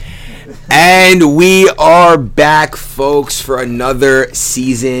And we are back, folks, for another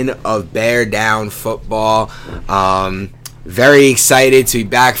season of Bear Down Football. Very excited to be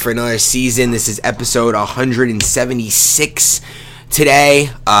back for another season. This is episode 176 today.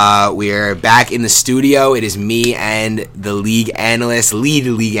 We are back in the studio. It is me and the lead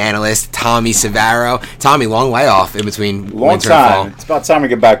league analyst, Tommy Savaro. Tommy, long layoff in between winter and fall. It's about time we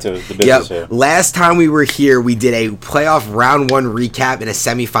get back to the business here. Last time we were here, we did a playoff round one recap and a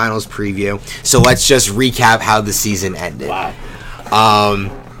semifinals preview. So let's just recap how the season ended. Wow.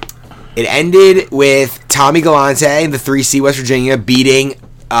 It ended with Tommy Galante, the 3C West Virginia, beating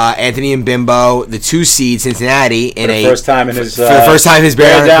Anthony Mbimbo, the 2 seed Cincinnati, for the first time in his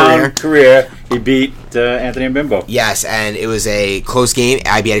Bear Down career. He beat Anthony Mbimbo. Yes, and it was a close game.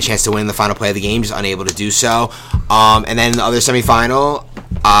 IB had a chance to win the final play of the game, just unable to do so. And then in the other semifinal,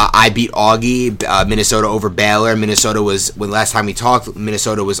 I beat Augie, Minnesota over Baylor. Minnesota was, when last time we talked,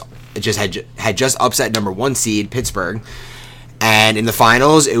 Minnesota was had just upset number 1 seed Pittsburgh. And in the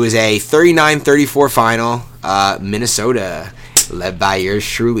finals, it was a 39-34 final. Minnesota, led by yours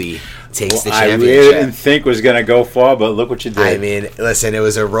truly, takes the championship. I really didn't think was going to go far, but look what you did. I mean, listen, it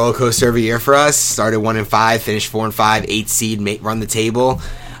was a roller coaster of a year for us. Started 1-5, finished 4-5, 8 seed, run the table.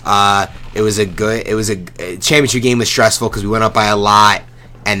 It was a championship game was stressful because we went up by a lot,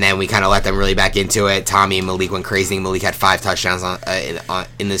 and then we kind of let them really back into it. Tommy and Malik went crazy. Malik had 5 touchdowns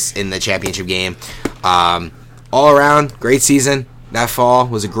in the championship game. All around, great season. That fall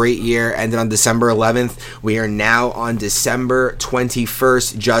was a great year. Ended on December 11th. We are now on December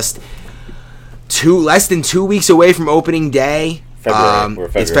 21st, just less than 2 weeks away from opening day. February.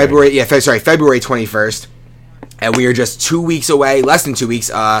 It's February. Yeah, February 21st, and we are just 2 weeks away. Less than 2 weeks.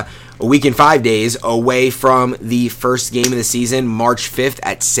 A week and 5 days away from the first game of the season, March 5th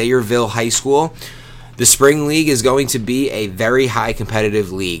at Sayreville High School. The Spring League is going to be a very high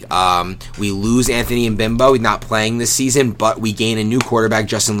competitive league. We lose Anthony Mbimbo. He's not playing this season, but we gain a new quarterback,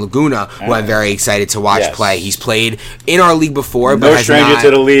 Justin Laguna, who I'm very excited to watch play. He's played in our league before, but has stranger to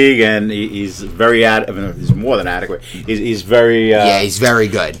the league, and he's very he's more than adequate. He's very he's very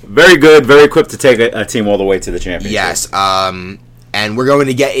good. Very good, very equipped to take a team all the way to the championship. Yes, and we're going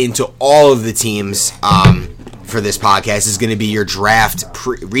to get into all of the teams for this podcast. This is going to be your draft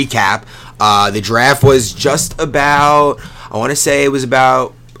recap. The draft was just about, I want to say it was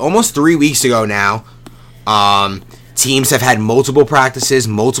about almost 3 weeks ago now. Teams have had multiple practices,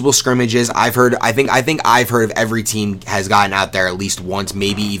 multiple scrimmages. I think I've heard of every team has gotten out there at least once,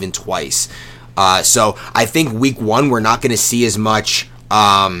 maybe even twice. So I think week 1 we're not going to see as much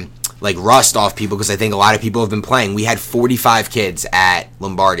rust off people because I think a lot of people have been playing. We had 45 kids at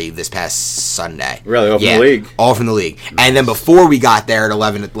Lombardi this past Sunday. Really? All from the league? All from the league. Nice. And then before we got there at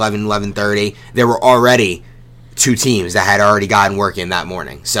 11:30, there were already 2 teams that had already gotten working that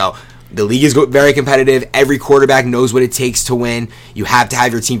morning. So the league is very competitive. Every quarterback knows what it takes to win. You have to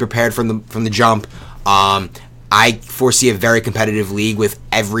have your team prepared from the jump. I foresee a very competitive league with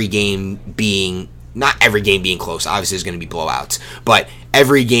every game being... Not every game being close. Obviously, there's going to be blowouts. But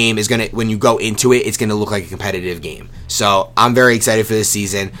every game is going to, when you go into it, it's going to look like a competitive game. So I'm very excited for this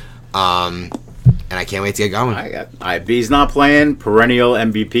season. And I can't wait to get going. IB's not playing. Perennial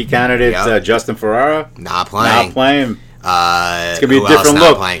MVP candidate, Justin Ferrara. Not playing. It's going to be a different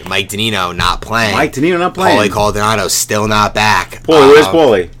look. Playing? Mike Danino not playing. Paulie Caldonado still not back. Paulie, where's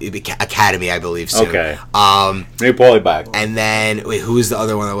Paulie? Academy, I believe, soon. Okay. Maybe Paulie back. And then, who was the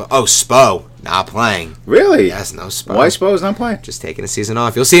other one? Spo. Not playing. Really? Yes, no Spo. Why Spo's not playing? Just taking a season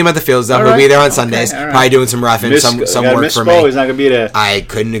off. You'll see him at the fields, though. He'll be there on Sundays. Right. Probably doing some roughing, some work for me. He's not going to be there. I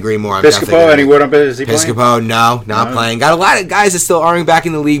couldn't agree more. Piscopo, any word on business? Is he Piscopo, no, not playing. Got a lot of guys that still aren't back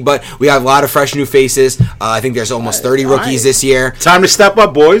in the league, but we have a lot of fresh new faces. I think there's almost 30 rookies this year. Time to step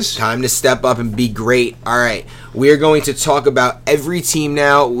up, boys. Time to step up and be great. All right. We're going to talk about every team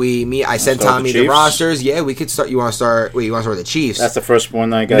now. I sent Tommy the rosters. Yeah, we could start. You want to start? Wait, you want to start with the Chiefs? That's the first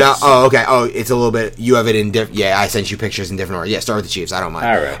one I got. No, okay. It's a little bit. You have it in different. Yeah, I sent you pictures in different order. Yeah, start with the Chiefs. I don't mind.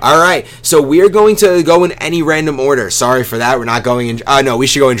 All right. So we are going to go in any random order. Sorry for that. We're not going in. No, we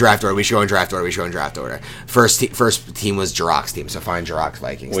should go in draft order. First team was Jiroc's team. So find Jiroc's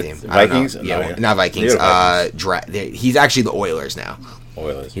Vikings team. Vikings? Yeah, not Vikings. He's actually the Oilers now.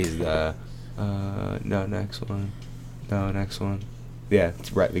 Oilers. He's the. Next one. Yeah, it's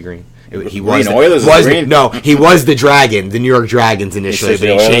brightly green. He was the Dragon, the New York Dragons initially, but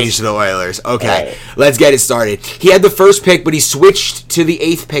he changed to the Oilers. Okay, right. Let's get it started. He had the first pick, but he switched to the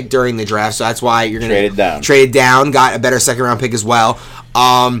 8th pick during the draft, so that's why you're going to trade it down. Got a better second-round pick as well.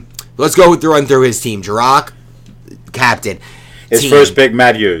 Let's go through his team. Jiroc, captain. His first pick,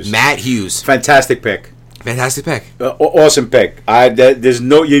 Matt Hughes. Matt Hughes. Fantastic pick. Fantastic pick. Awesome pick. There's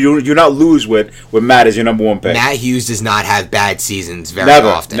no you not lose with Matt as your number one pick. Matt Hughes does not have bad seasons very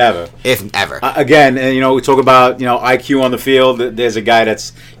often. Never. If ever. Again, and we talk about IQ on the field. There's a guy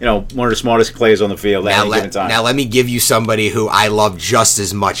that's one of the smartest players on the field at any given time. Now let me give you somebody who I love just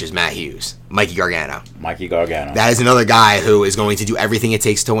as much as Matt Hughes. Mikey Gargano. That is another guy who is going to do everything it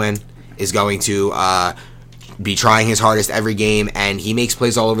takes to win. Is going to be trying his hardest every game, and he makes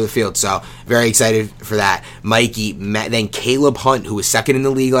plays all over the field. So very excited for that. Mikey, then Caleb Hunt, who was second in the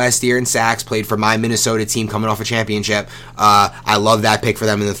league last year in sacks, played for my Minnesota team coming off a championship. I love that pick for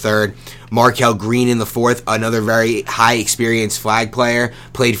them in the third. Markel Green in the fourth, another very high experienced flag player,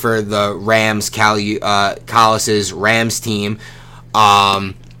 played for the Rams, Collis's Rams team.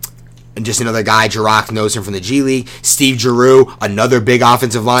 And just another guy, Jirac knows him from the G League. Steve Giroux, another big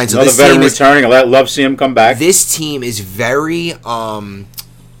offensive line. So another veteran returning. I love seeing him come back. This team is very,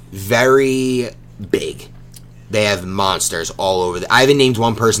 very big. They have monsters all over. I haven't named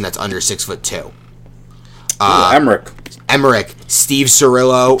one person that's under 6'2". Emmerich, Steve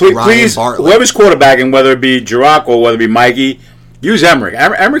Cirillo, Ryan Bartlett. Whoever's quarterbacking, whether it be Jirac or whether it be Mikey, use Emmerich.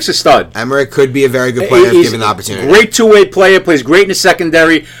 Emmerich's a stud. Emmerich could be a very good player if given the opportunity. Great two-way player, plays great in the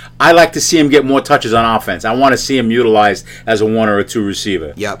secondary. I like to see him get more touches on offense. I want to see him utilized as a one or a two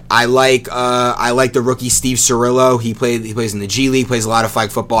receiver. Yep, I like the rookie Steve Cirillo. He plays in the G League, plays a lot of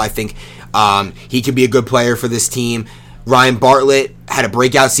flag football. I think he could be a good player for this team. Ryan Bartlett had a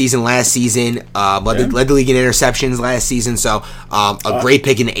breakout season last season, led the league in interceptions last season, so a great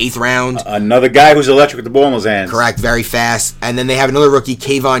pick in the 8th round. Another guy who's electric with the ball in his hands. Correct, very fast. And then they have another rookie,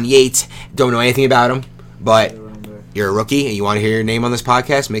 Kayvon Yates. Don't know anything about him, but you're a rookie and you want to hear your name on this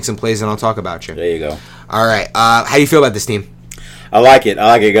podcast, make some plays and I'll talk about you. There you go. All right, how do you feel about this team? I like it.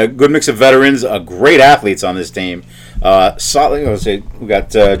 A good mix of veterans, great athletes on this team. Solid. We got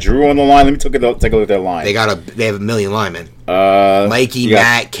Drew on the line. Let me take a look at their line. They have a million linemen. Mikey,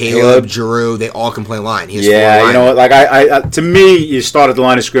 Matt, Caleb, Drew. They all can play line. To me, you start at the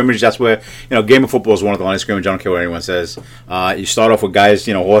line of scrimmage. That's where game of football is one of the line of scrimmage. I don't care what anyone says. You start off with guys,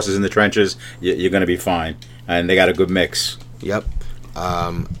 horses in the trenches. You're going to be fine, and they got a good mix. Yep.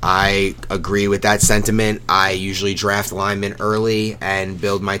 I agree with that sentiment. I usually draft linemen early and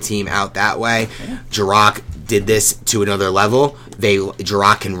build my team out that way. Jirac did this to another level.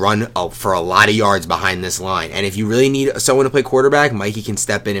 Jirac can run for a lot of yards behind this line. And if you really need someone to play quarterback, Mikey can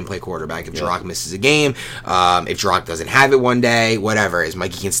step in and play quarterback. If Jirac misses a game, if Jirac doesn't have it one day, whatever,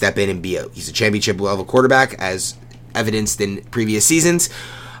 Mikey can step in and he's a championship level quarterback as evidenced in previous seasons.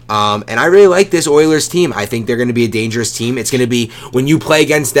 And I really like this Oilers team. I think they're going to be a dangerous team. It's going to be, when you play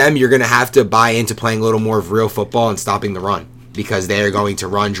against them, you're going to have to buy into playing a little more of real football and stopping the run. Because they are going to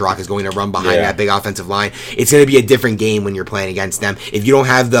run. Jirac is going to run behind that big offensive line. It's going to be a different game when you're playing against them. If you don't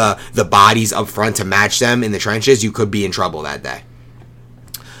have the bodies up front to match them in the trenches, you could be in trouble that day.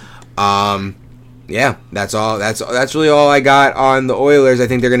 Yeah, that's all. That's really all I got on the Oilers. I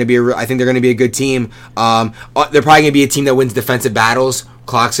think they're going to be a good team. They're probably going to be a team that wins defensive battles.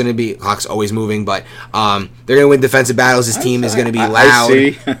 Clock's always moving, but they're going to win defensive battles. This team is going to be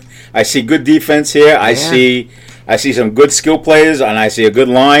loud. I see good defense here. Yeah. I see some good skill players, and I see a good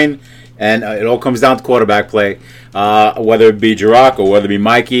line, and it all comes down to quarterback play. Whether it be Jirac or whether it be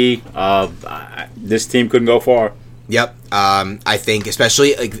Mikey, this team couldn't go far. Yep. I think, especially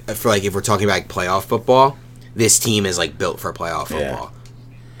if we're talking about playoff football, this team is built for playoff football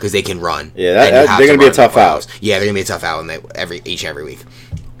because they can run. Yeah, they're going to be a tough out. Yeah, they're going to be a tough out every week.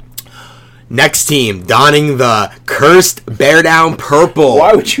 Next team, donning the cursed bear down purple.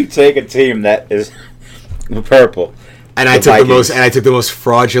 Why would you take a team that is purple? And I took the most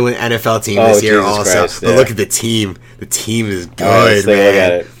fraudulent NFL team this year also. Christ, but look at the team. The team is good,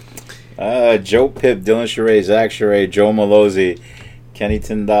 man. Look at it. Joe Pip, Dylan Charay, Zach Charay, Joe Malozzi, Kenny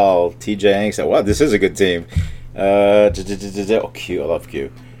Tyndall, TJ Angst. Wow, this is a good team. Q. I love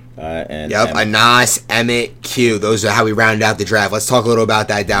Q. Anas, Emmett, Q. Those are how we round out the draft. Let's talk a little about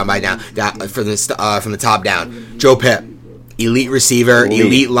that down by down. From the top down. Joe Pip, elite receiver,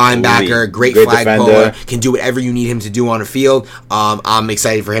 elite linebacker, great flag puller, can do whatever you need him to do on a field. I'm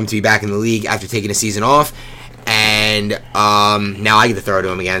excited for him to be back in the league after taking a season off. And now I get to throw to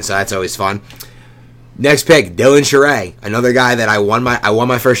him again, so that's always fun. Next pick, Dylan Charay, another guy that I won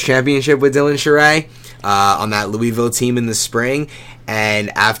my first championship with Dylan Charay on that Louisville team in the spring. And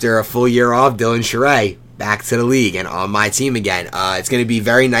after a full year off, Dylan Charay back to the league and on my team again. It's going to be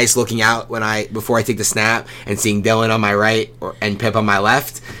very nice looking out before I take the snap and seeing Dylan on my right and Pip on my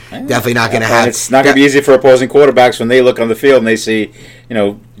left. Definitely not going to have. It's not going to be easy for opposing quarterbacks when they look on the field and they see,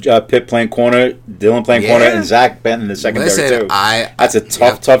 Pitt playing corner, Dylan playing corner, and Zach Benton in the secondary too. That's a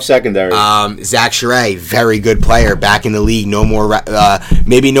tough secondary. Zach Charay, very good player, back in the league. No more,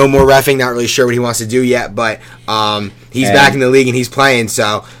 maybe no more reffing. Not really sure what he wants to do yet, but he's back in the league and he's playing.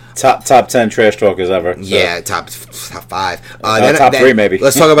 So top 10 trash talkers ever. So. Yeah, top 5. Top 3 maybe.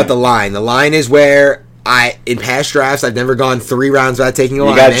 Let's talk about the line. The line is where in past drafts I've never gone 3 rounds without taking a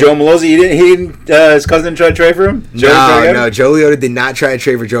line. You got Joe Malozzi. He didn't. His cousin tried to trade for him. No. Joe Leota did not try to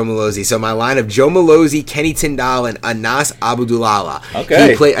trade for Joe Malozzi. So my line of Joe Malozzi, Kenny Tyndall, and Anas Abdullah.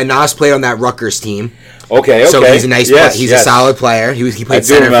 Okay. Anas played on that Rutgers team. Okay. So he's a nice player. He's a solid player. He played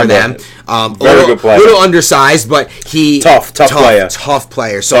center for them. Very good player. A little undersized, but tough player. Tough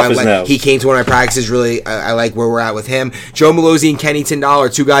player. So he came to one of my practices. Really, I like where we're at with him. Joe Malozzi and Kenny Tyndall are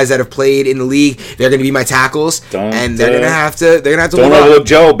 2 guys that have played in the league. They're going to be my tackles, and they're going to have to. They're going to have to. Don't overlook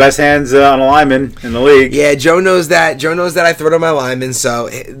Joe. Best hands on a lineman in the league. Yeah, Joe knows that. Joe knows that I throw to my linemen, so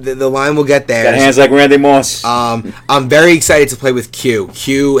the line will get there. Got hands like Randy Moss. I'm very excited to play with Q.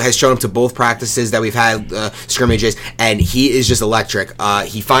 Q has shown up to both practices that we've had scrimmages, and he is just electric.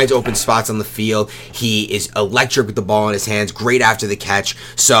 He finds open spots on the field. He is electric with the ball in his hands, great after the catch.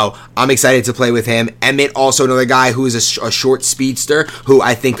 So I'm excited to play with him. Emmett, also another guy who is a short speedster who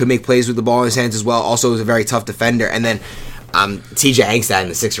I think could make plays with the ball in his hands as well. Also is a very tough defender. And then TJ Angstad in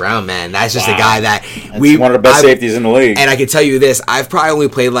the 6th round, man. That's just a guy that That's one of the best safeties in the league. And I can tell you this, I've probably only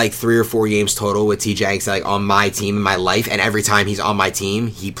played like 3 or 4 games total with TJ Angstad on my team in my life, and every time he's on my team,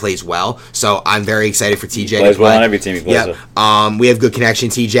 he plays well. So I'm very excited for TJ. He plays well on every team he plays with. We have good connection.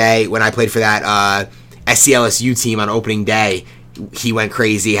 TJ, when I played for that SCLSU team on opening day, he went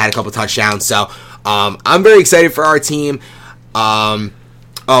crazy, had a couple touchdowns. So I'm very excited for our team.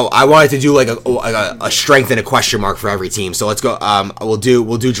 I wanted to do like a strength and a question mark for every team. So let's go. We'll do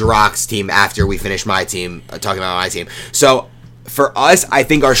Jirach's team after we finish my team. Talking about my team. So for us, I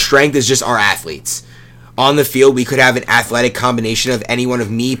think our strength is just our athletes. On the field, we could have an athletic combination of any one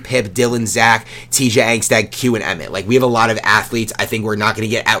of me, Pip, Dylan, Zach, TJ Angstad, Q, and Emmett. Like, we have a lot of athletes. I think we're not going to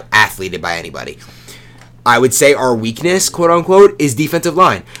get out-athleted by anybody. I would say our weakness, quote-unquote, is defensive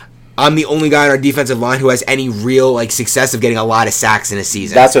line. I'm the only guy on our defensive line who has any real success of getting a lot of sacks in a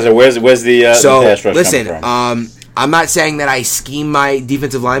season. That's what. Where's the pass rush listen, coming from? I'm not saying that I scheme my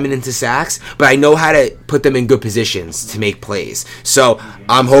defensive linemen into sacks, but I know how to put them in good positions to make plays. So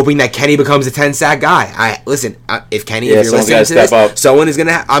I'm hoping that Kenny becomes a 10-sack guy. If Kenny, if you're listening to this, someone is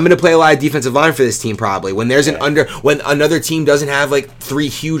gonna. I'm gonna play a lot of defensive line for this team probably. When there's when another team doesn't have 3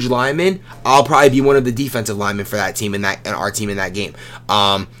 huge linemen, I'll probably be one of the defensive linemen for that team and our team in that game.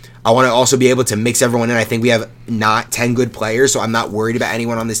 I want to also be able to mix everyone in. I think we have not 10 good players, so I'm not worried about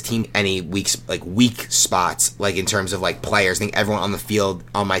anyone on this team, any weak spots, in terms of players. I think everyone on the field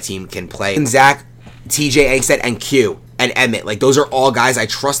on my team can play. And Zach, TJ Angstad, and Q, and Emmett, those are all guys I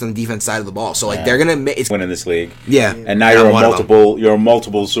trust on the defense side of the ball. So they're gonna win in this league. Yeah, and now you're a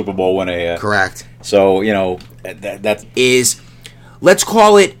multiple Super Bowl winner here. Correct. So that is, let's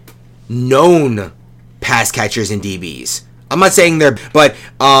call it, known pass catchers and DBs. I'm not saying but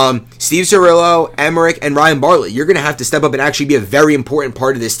Steve Cirillo, Emmerich, and Ryan Bartlett, you're going to have to step up and actually be a very important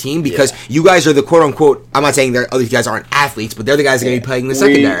part of this team because you guys are the quote-unquote, I'm not saying other guys aren't athletes, but they're the guys that are going to be playing in the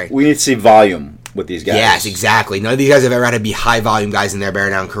secondary. We need to see volume with these guys. Yes, exactly. None of these guys have ever had to be high-volume guys in their bear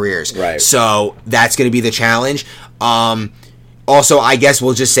down careers. Right. So that's going to be the challenge. Also, I guess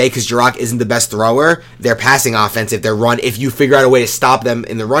we'll just say, because Jirach isn't the best thrower, their passing offense, if you figure out a way to stop them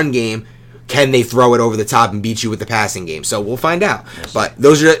in the run game, can they throw it over the top and beat you with the passing game? So we'll find out. But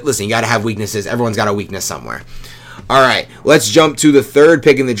listen, you got to have weaknesses. Everyone's got a weakness somewhere. All right, let's jump to the 3rd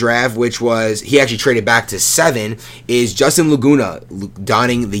pick in the draft, which was, he actually traded back to 7, is Justin Laguna,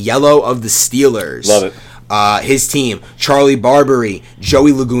 donning the yellow of the Steelers. Love it. His team, Charlie Barbary,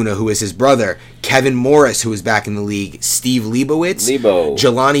 Joey Laguna, who is his brother, Kevin Morris, who is back in the league, Steve Leibowitz,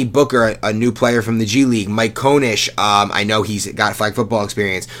 Jelani Booker, a new player from the G League, Mike Konish, I know he's got flag football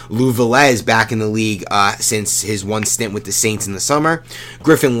experience, Lou Velez back in the league since his one stint with the Saints in the summer,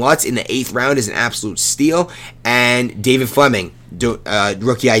 Griffin Lutz in the 8th round is an absolute steal, and David Fleming,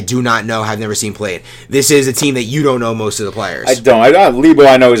 rookie I do not know, have never seen played. This is a team that you don't know most of the players. I don't. Lebo,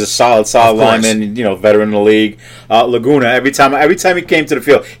 I know, is a solid lineman, veteran in the league. Laguna, every time he came to the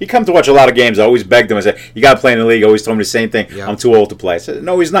field, he come to watch a lot of games. I always begged him. I said, "You got to play in the league." I always told him the same thing. Yep. I'm too old to play. I said,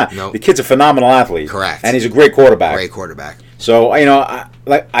 "No, he's not. Nope. The kid's a phenomenal athlete. Correct, and he's a great quarterback. So I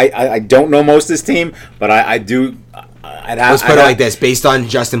don't know most of this team, but I do. Let's put it like this: based on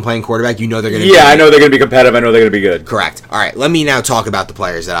Justin playing quarterback, you know they're going to. Yeah, I know they're going to be competitive. I know they're going to be good. Correct. All right, let me now talk about the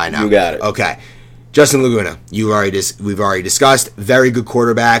players that I know. You got it. Okay. Justin Laguna, we've already discussed. Very good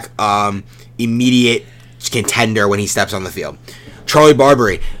quarterback, immediate contender when he steps on the field. Charlie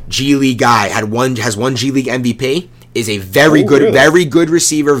Barbery, G League guy, has one G League MVP. Is a very good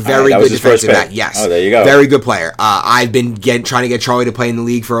receiver, very good defensive back. Yes. Oh, there you go. Very good player. I've been trying to get Charlie to play in the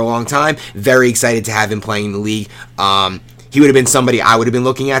league for a long time. Very excited to have him playing in the league. He would have been somebody I would have been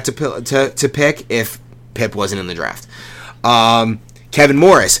looking at to pick if Pip wasn't in the draft. Kevin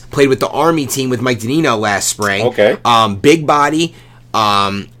Morris played with the Army team with Mike Danino last spring. Okay. Big body.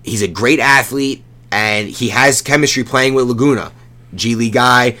 He's a great athlete, and he has chemistry playing with Laguna. G League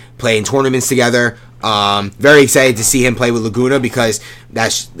guy, playing tournaments together. Very excited to see him play with Laguna because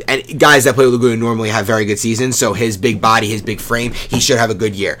and guys that play with Laguna normally have very good seasons. So his big body, his big frame, he should have a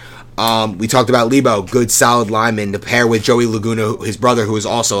good year. We talked about Lebo, good solid lineman to pair with Joey Laguna, his brother, who is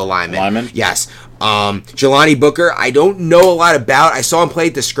also a lineman. Yes. Jelani Booker, I don't know a lot about. I saw him play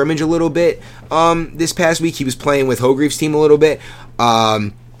at the scrimmage a little bit this past week. He was playing with Hogreaves' team a little bit.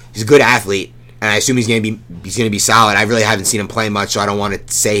 He's a good athlete, and I assume he's going to be solid. I really haven't seen him play much, so I don't want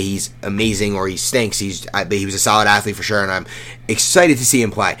to say he's amazing or he stinks. He was a solid athlete for sure, and I'm excited to see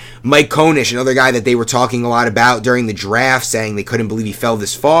him play. Mike Konish, another guy that they were talking a lot about during the draft, saying they couldn't believe he fell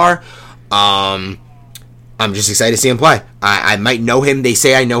this far. I'm just excited to see him play. I might know him. They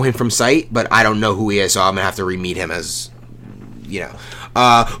say I know him from sight, but I don't know who he is, so I'm going to have to re-meet him as, Lou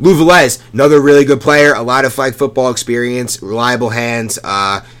Velez, another really good player, a lot of flag football experience, reliable hands,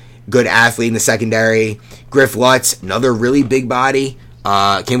 good athlete in the secondary. Griff Lutz, another really big body.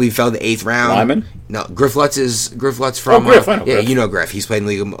 Can't believe he fell in the 8th round. Lyman? No, Griff Lutz from... Griff, I know Griff. You know Griff. He's played in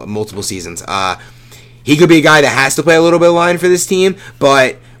the league multiple seasons. He could be a guy that has to play a little bit of line for this team,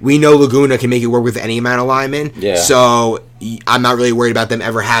 but we know Laguna can make it work with any amount of linemen. Yeah. So I'm not really worried about them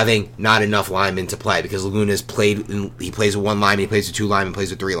ever having not enough linemen to play because Laguna's he plays with one lineman, he plays with two linemen, plays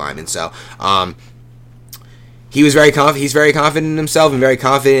with three linemen. So he's very confident in himself and very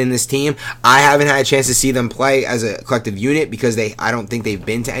confident in this team. I haven't had a chance to see them play as a collective unit because I don't think they've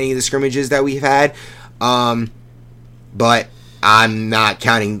been to any of the scrimmages that we've had. But I'm not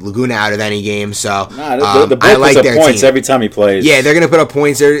counting Laguna out of any game, so the I like their points team. Every time he plays. Yeah, they're going to put up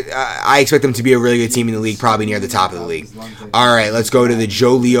points. I expect them to be a really good team in the league, probably near the top of the league. All right, let's go to the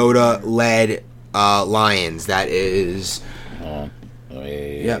Joe Leota-led Lions. That is...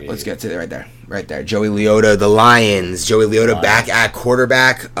 Yeah, let's get to it right there. Joey Leota, the Lions. Joey Leota back at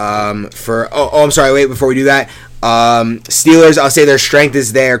quarterback for... Oh, I'm sorry. Wait, before we do that. Steelers, I'll say their strength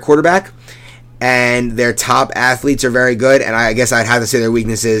is their quarterback. And their top athletes are very good, and I guess I'd have to say their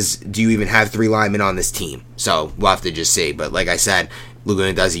weakness is, do you even have three linemen on this team? So we'll have to just see. But like I said,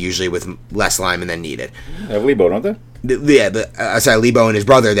 Laguna does it usually with less linemen than needed. They have Lebo, don't they? Yeah, but Lebo and his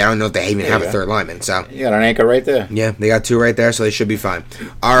brother, they don't know if they even have a third lineman. So you got an anchor right there. Yeah, they got two right there, so they should be fine.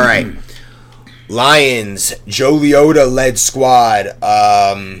 All right. Lions, Joe Leota-led squad.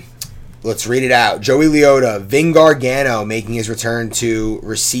 Let's read it out. Joey Leota, Vin Gargano making his return to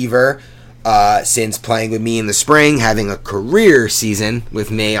receiver. Since playing with me in the spring, having a career season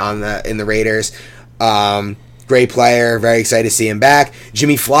with me in the Raiders. Great player, very excited to see him back.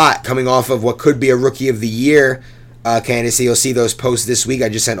 Jimmy Flott coming off of what could be a Rookie of the Year candidacy. You'll see those posts this week. I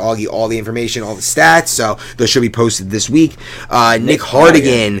just sent Augie all the information, all the stats, so those should be posted this week. Nick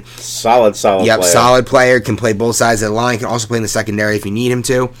Hardigan. Solid player. Solid player. Can play both sides of the line. Can also play in the secondary if you need him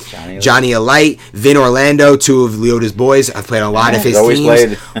to. Johnny Alight. Vin Orlando, two of Leota's boys. I've played on a lot of his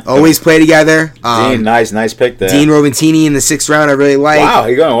teams. Always play together. Dean, nice pick there. Dean Robintini in the 6th round, I really like. Wow,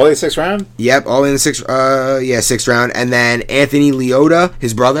 you going all the 6th round? Yep, all in the 6th round. And then Anthony Leota,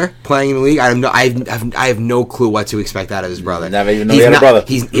 his brother, playing in the league. I have no clue what to expect out of his brother. Never even know he had a brother.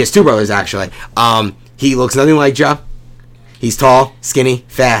 He has two brothers, actually. He looks nothing like Joe. He's tall, skinny,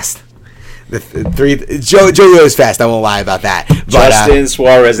 fast. Joe Leota's fast. I won't lie about that. But, Justin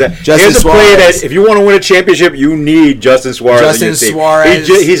Suarez. Here's a player that if you want to win a championship, you need Justin Suarez.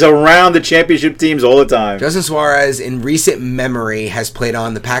 He's around the championship teams all the time. Justin Suarez, in recent memory, has played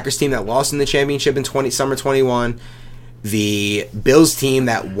on the Packers team that lost in the championship in summer 21. The Bills team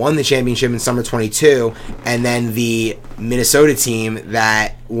that won the championship in summer 22, and then the Minnesota team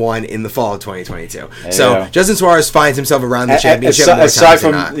that won in the fall of 2022. So Justin Suarez finds himself around the championship. Aside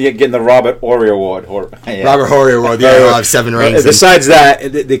from getting the Robert Horry Award. Robert Horry Award, he'll have 7 rings. Besides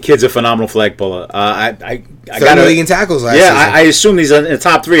that, the kid's a phenomenal flag puller. I got a league in tackles last season. I assume he's in the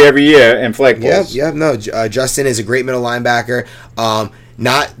top 3 every year in flag pulls. Justin is a great middle linebacker.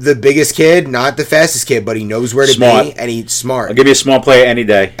 Not the biggest kid, not the fastest kid, but he knows where to be, and he's smart. I'll give you a small player any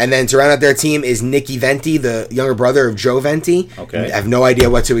day. And then to round out their team is Nicky Venti, the younger brother of Joe Venti. Okay. I have no idea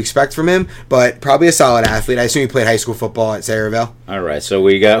what to expect from him, but probably a solid athlete. I assume he played high school football at Sayreville. All right, so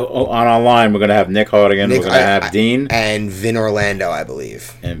we got on our line, we're going to have Nick Hardigan, we're going to have Dean. And Vin Orlando, I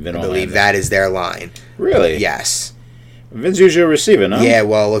believe. And Vin I Orlando. believe that is their line. Really? Yes. Vin's usually a receiver, no? Yeah,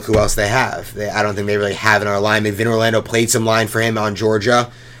 well, look who else they have. I don't think they really have an R lineman. Vin Orlando played some line for him on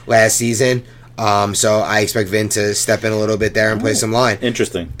Georgia last season. So I expect Vin to step in a little bit there and play some line.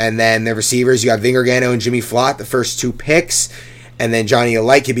 Interesting. And then the receivers, you got Vin Gargano and Jimmy Flott, the first 2 picks. And then Johnny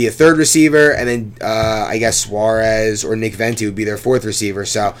Alight could be a 3rd receiver. And then I guess Suarez or Nick Venti would be their 4th receiver.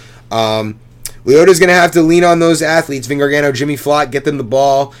 So Leota's going to have to lean on those athletes, Vin Gargano, Jimmy Flott, get them the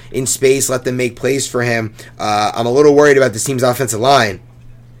ball in space, let them make plays for him. I'm a little worried about this team's offensive line.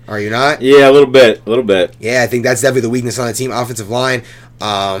 Are you not? Yeah, a little bit. Yeah, I think that's definitely the weakness on the team, offensive line.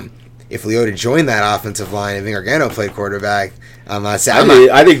 If Leota joined that offensive line and Vin Gargano played quarterback, I'm not saying.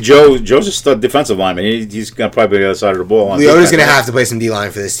 I think Joe's a stud defensive lineman. He's going to probably be on the other side of the ball. Leota's going to have to play some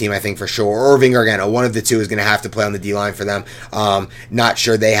D-line for this team, I think, for sure. Or Vin Gargano. One of the two is going to have to play on the D-line for them. Not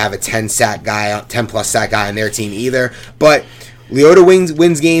sure they have a 10-plus sack guy on their team either. But Leota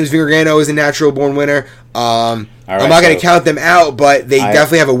wins games. Vin Gargano is a natural-born winner. I'm not going to count them out, but they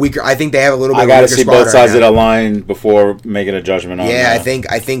definitely have a weaker. I think they have a little bit. I got to see both sides of the line before making a judgment on. Yeah, I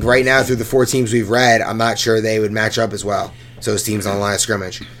think right now through the 4 teams we've read, I'm not sure they would match up as well. So those teams on the line of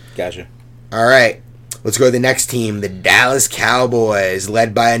scrimmage. Gotcha. All right, let's go to the next team, the Dallas Cowboys,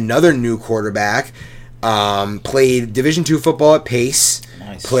 led by another new quarterback. Played Division II football at Pace.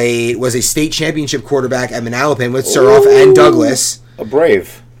 Nice. Was a state championship quarterback at Manalapan with Suroff and Douglas. A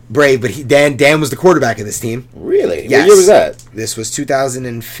Brave, but Dan was the quarterback of this team. Really? Yes. What year was that? This was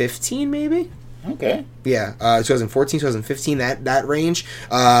 2015, maybe? Okay. Yeah, 2014, 2015, that range.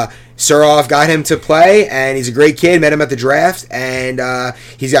 Suroff got him to play, and he's a great kid. Met him at the draft, and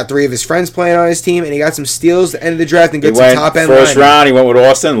he's got 3 of his friends playing on his team, and he got some steals at the end of the draft and got some top-end first round, he went with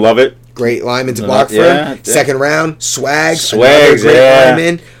Austin. Love it. Great lineman to block for him. Yeah. Second round, Swags, great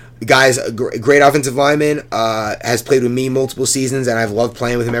lineman. The guy's a great offensive lineman, has played with me multiple seasons, and I've loved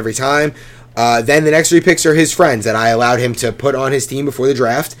playing with him every time. Then the next 3 picks are his friends that I allowed him to put on his team before the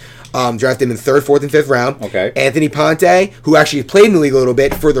draft. Drafted him in the 3rd, 4th, and 5th round. Okay. Anthony Ponte, who actually played in the league a little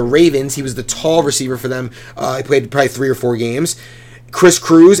bit for the Ravens. He was the tall receiver for them. He played probably 3 or 4 games. Chris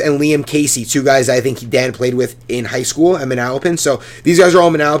Cruz and Liam Casey, 2 guys I think Dan played with in high school at Manalapan. So these guys are all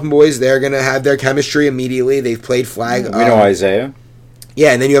Manalapan boys. They're going to have their chemistry immediately. They've played flag. We know Isaiah.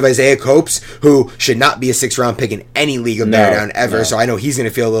 Yeah, and then you have Isaiah Copes, who should not be a 6th-round pick in any league of Bear Down ever. No. So I know he's going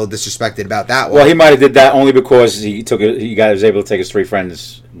to feel a little disrespected about that one. Well, he might have did that only because he was able to take his 3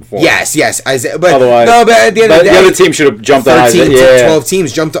 friends before. Yes, Isaiah. But otherwise, no, but at the end of the day, the other team should have jumped on Isaiah. 12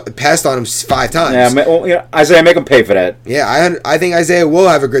 teams passed on him 5 times. Yeah, well, Isaiah, make him pay for that. Yeah, I think Isaiah will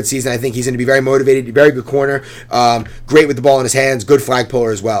have a good season. I think he's going to be very motivated, very good corner, great with the ball in his hands, good flag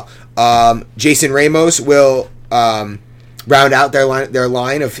puller as well. Jason Ramos will round out their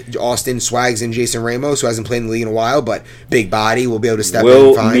line of Austin, Swags, and Jason Ramos, who hasn't played in the league in a while, but big body, will be able to step in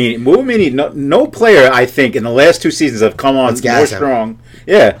and find. No player, I think, in the last 2 seasons have come on more strong.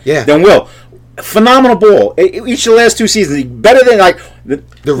 Yeah. Than Will. Phenomenal ball. Each of the last 2 seasons, better than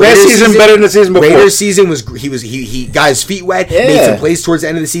the last season, better than the season before. Raiders season was he got his feet wet, made some plays towards the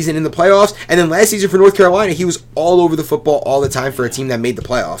end of the season in the playoffs, and then last season for North Carolina, he was all over the football all the time for a team that made the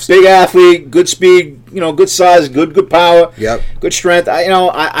playoffs. Big athlete, good speed, good size, good power, good strength.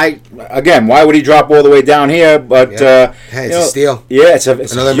 I again, why would he drop all the way down here? But hey, it's a steal. Yeah, it's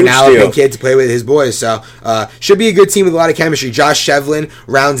another Manalapan kid to play with his boys. So should be a good team with a lot of chemistry. Josh Shevlin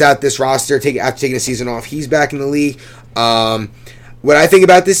rounds out this roster after taking a season off. He's back in the league. What I think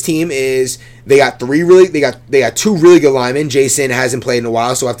about this team is they got 2 really good linemen. Jason hasn't played in a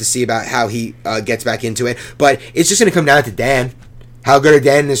while, so we'll have to see about how he gets back into it. But it's just going to come down to Dan. How good are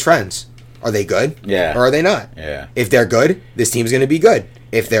Dan and his friends? Are they good? Yeah. Or are they not? Yeah. If they're good, this team's going to be good.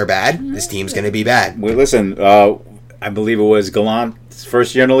 If they're bad, this team's going to be bad. Well, listen, I believe it was Gallant's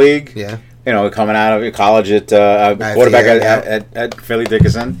first year in the league. Yeah. Coming out of college at quarterback at Fairleigh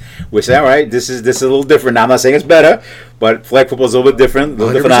Dickinson, we say, all right, this is a little different. Now, I'm not saying it's better, but flag football is a little bit different, a little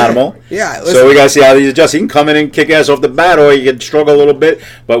 100%. Different animal. Yeah. Listen. So we got to see how he adjusts. He can come in and kick ass off the bat, or he can struggle a little bit.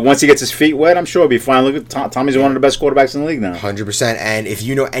 But once he gets his feet wet, I'm sure he'll be fine. Look at Tommy's one of the best quarterbacks in the league now. 100%. And if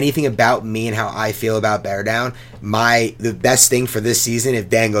you know anything about me and how I feel about Bear Down, the best thing for this season if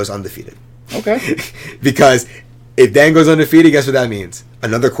Dan goes undefeated. Okay. Because if Dan goes undefeated, guess what that means?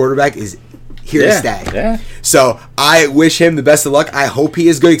 Another quarterback is here to stay. Yeah. So I wish him the best of luck. I hope he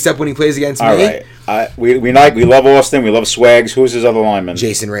is good, except when he plays against All me. right. We love Austin. We love Swags. Who's his other lineman?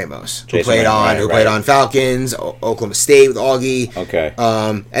 Jason Ramos, who Jason played Ramos, on right. Falcons, Oklahoma State with Augie. Okay.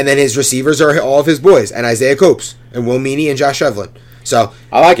 And then his receivers are all of his boys, and Isaiah Copes, and Will Meany, and Josh Shevlin. So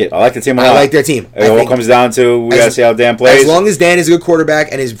I like it. I like the team a lot. I like their team. It all comes down to we got to see how Dan plays. As long as Dan is a good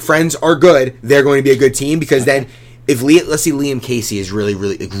quarterback and his friends are good, they're going to be a good team because then if let's see Liam Casey is really,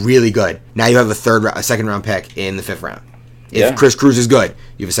 really, really good. Now you have a second round pick in the 5th round. If Chris Cruz is good,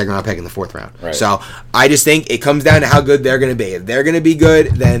 you have a second round pick in the 4th round. Right. So I just think it comes down to how good they're going to be. If they're going to be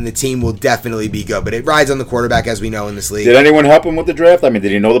good, then the team will definitely be good. But it rides on the quarterback, as we know in this league. Did anyone help him with the draft? I mean,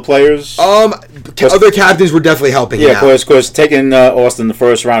 did he know the players? Other captains were definitely helping him out. Yeah, because taking Austin the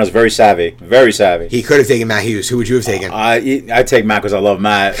first round is very savvy. Very savvy. He could have taken Matt Hughes. Who would you have taken? I take Matt because I love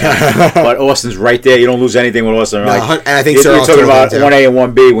Matt. But Austin's right there. You don't lose anything with Austin, right? No, and I think you're talking about 1A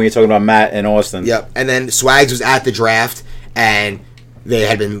and 1B when you're talking about Matt and Austin. Yep. And then Swags was at the draft, and they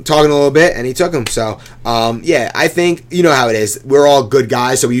had been talking a little bit, and he took him. So, I think, you know how it is. We're all good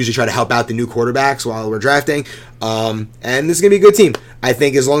guys, so we usually try to help out the new quarterbacks while we're drafting. And this is going to be a good team. I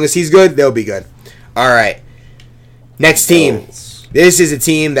think as long as he's good, they'll be good. All right. Next team. This is a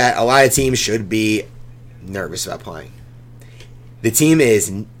team that a lot of teams should be nervous about playing. The team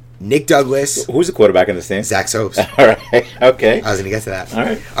is Nick Douglas. Who's the quarterback in this team? Zach Sobes. All right. Okay. I was going to get to that.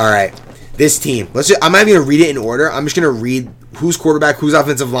 All right. This team. I'm not even going to read it in order. I'm just going to read who's quarterback, who's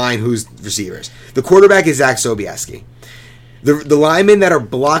offensive line, who's receivers. The quarterback is Zach Sobieski. The linemen that are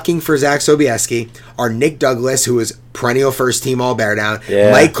blocking for Zach Sobieski are Nick Douglas, who is perennial first-team All-Bear Down,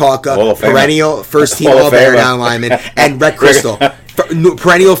 Mike Kalka, perennial first-team All-Bear Down lineman, and Brett Crystal,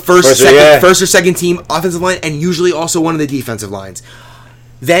 perennial first or second-team offensive line, and usually also one of the defensive lines.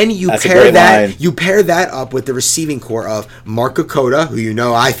 Then you pair that up with the receiving core of Mark Kokoda, who you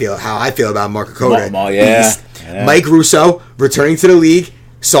know how I feel about Mark Kokoda. Yeah. Mike Russo, returning to the league,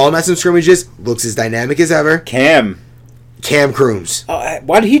 saw him at some scrimmages, looks as dynamic as ever. Cam Crooms.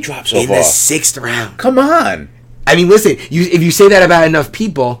 Why did he drop so far? In the 6th round. Come on. I mean, listen, if you say that about enough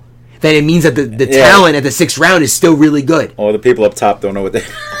people, then it means that the talent at the 6th round is still really good. Oh, the people up top don't know what they...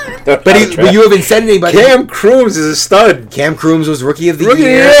 But you haven't said anybody. Cam Crooms is a stud. Cam Crooms was Rookie of the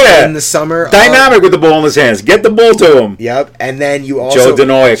Year in the summer. Dynamic with the ball in his hands. Get the ball to him. Yep. And then you also... Joe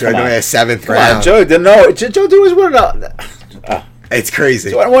Denoya, 7th round. Joe Denoya one of it's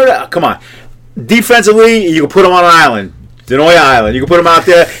crazy. Come on. Defensively, you can put him on an island. Denoya Island. You can put him out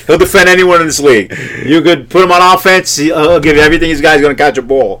there. He'll defend anyone in this league. You could put him on offense. He'll give you everything. This guy's going to catch a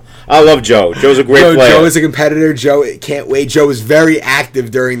ball. I love Joe. Joe's a great player. Joe is a competitor. Joe can't wait. Joe was very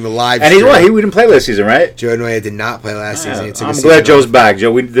active during the live stream. And he didn't play last season, right? Joe Denoya did not play last season. I'm glad Joe's back. The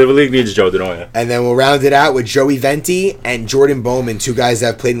league needs Joe Denoya. And then we'll round it out with Joey Venti and Jordan Bowman, two guys that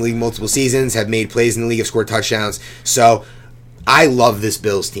have played in the league multiple seasons, have made plays in the league, have scored touchdowns. So I love this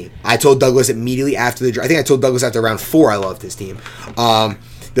Bills team. I told Douglas immediately after the draft. I think I told Douglas after round 4 I loved his team.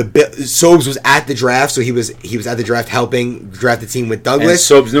 Sobes was at the draft, so he was at the draft helping draft the team with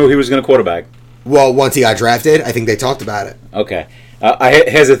Douglas. And Sobes knew he was going to quarterback. Well, once he got drafted, I think they talked about it. Okay.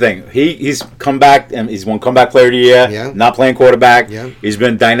 Here's the thing. He's come back, and he's won comeback player of the year. Yeah. Not playing quarterback. Yeah. He's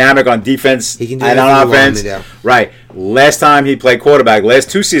been dynamic on defense and on offense. Right. Last time he played quarterback,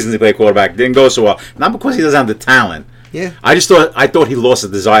 last 2 seasons he played quarterback, didn't go so well. Not because he doesn't have the talent. Yeah. I thought he lost the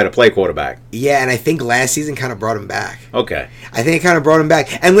desire to play quarterback. Yeah, and I think last season kind of brought him back. Okay. I think it kind of brought him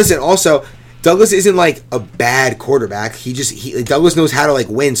back. And listen, also, Douglas isn't like a bad quarterback. Douglas knows how to like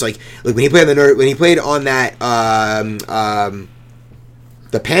win. So like when he played on that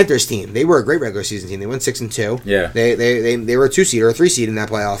the Panthers team, they were a great regular season team. They went 6-2. Yeah. They were a 2-seed or a 3-seed in that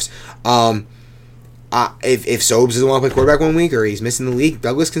playoffs. If Sobes doesn't want to play quarterback one week or he's missing the league,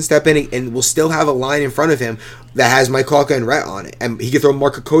 Douglas can step in and will still have a line in front of him that has Mike Kalka and Rhett on it. And he can throw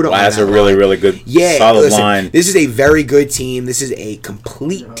Mark Kokoda on that's that a really, line. really good, solid line. This is a very good team. This is a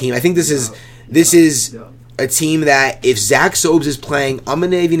complete team. I think this is a team that if Zach Sobes is playing, I'm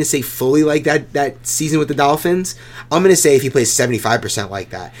going to even say fully like that season with the Dolphins, I'm going to say if he plays 75% like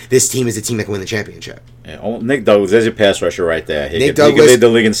that, this team is a team that can win the championship. Yeah, Nick Douglas, there's your pass rusher right there. He Douglas, could lead the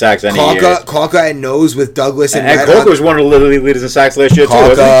league in sacks any year. Kalka and nose with Douglas and Rhett. Kalka was one of the leaders in sacks last year, Kalka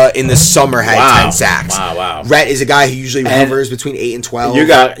too, wasn't he? in the summer had 10 sacks. Wow. Rhett is a guy who usually hovers between 8 and 12. You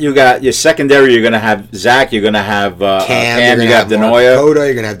got your secondary. You're going to have Zach. You're going to have Cam. You got Denoya. Kokoda.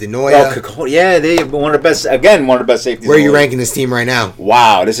 You're going to have Denoya. Yeah, they're one of the best again one of the best safeties. Where are you ranking this team right now?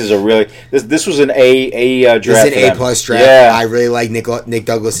 Wow, this is a really this was an A draft. This is an A+ draft. Yeah. I really like Nick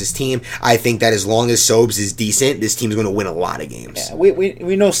Douglas's team. I think that as long as Sobes is decent, this team's going to win a lot of games. Yeah,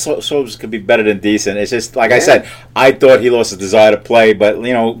 we know Sobes could be better than decent. It's just like I said, I thought he lost his desire to play, but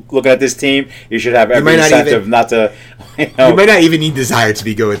looking at this team, you should have every incentive not to. You might not even need desire to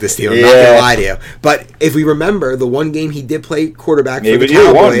be good with this team. I'm not going to lie to you. But if we remember, the one game he did play quarterback for the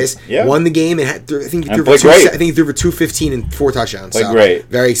Cowboys, won the game, and I think he threw for 215 and 4 touchdowns. So great.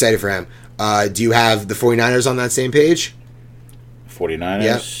 Very excited for him. Do you have the 49ers on that same page? 49ers?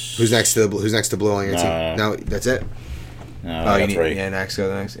 Yeah. Who's next to blue on your team? No, that's it? No, you need, right. Yeah, next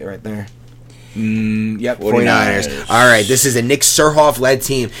right there. Yep, 49ers. All right, this is a Nick Surhoff-led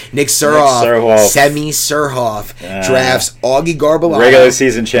team. Nick Surhoff. Semi Surhoff drafts Augie Garbellato. Regular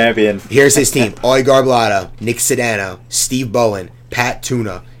season champion. Here's his team. Augie Garbellato, Nick Sedano, Steve Bowen, Pat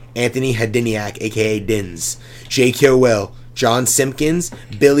Tuna, Anthony Hadiniak, a.k.a. Dins, J.K. Will, John Simpkins,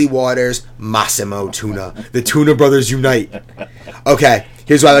 Billy Waters, Massimo Tuna. The Tuna brothers unite. Okay,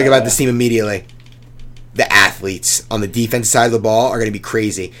 here's what I like about this team immediately. The athletes on the defensive side of the ball are going to be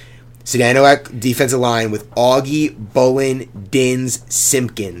crazy. Sedano defensive line with Augie, Bowen, Dins,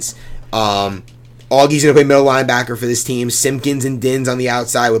 Simpkins. Augie's going to play middle linebacker for this team. Simpkins and Dins on the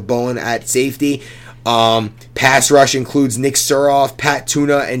outside with Bowen at safety. Pass rush includes Nick Surhoff, Pat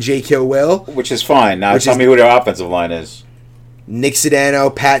Tuna, and J.K. Will. Which is fine. Now tell me who their offensive line is. Nick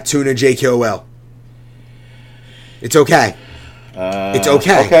Sedano, Pat Tuna, J.K. Will. It's okay. It's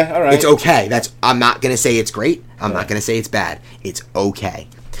okay. Okay, all right. It's okay. I'm not going to say it's great. I'm not going to say it's bad. It's okay.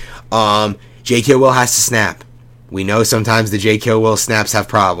 J.K. Will has to snap. We know sometimes the J.K. Will snaps have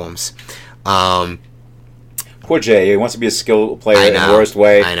problems. Poor Jay. He wants to be a skill player in the worst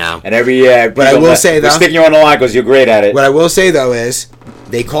way. I know. And every year, but I will say, though, we're sticking you on the line because you're great at it. What I will say, though, is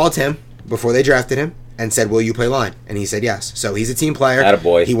they called him before they drafted him and said, will you play line? And he said yes. So he's a team player.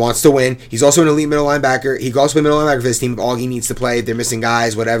 Attaboy. He wants to win. He's also an elite middle linebacker. He can also play middle linebacker for this team if Augie needs to play, if they're missing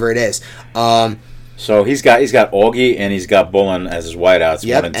guys, whatever it is. So he's got Augie and he's got Bullen as his wideouts.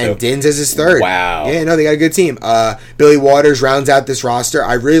 Yep, 1 and 2. And Dins as his third. Wow. Yeah, no, they got a good team. Billy Waters rounds out this roster.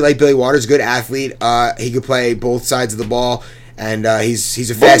 I really like Billy Waters. Good athlete. He could play both sides of the ball, and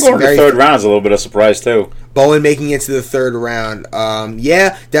he's a fast. Going to the third round is a little bit of a surprise too. Bowen making it to the third round.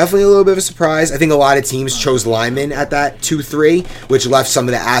 Yeah, definitely a little bit of a surprise. I think a lot of teams chose linemen at that 2-3, which left some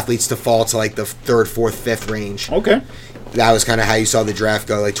of the athletes to fall to like the 3rd, 4th, 5th range. Okay. That was kind of how you saw the draft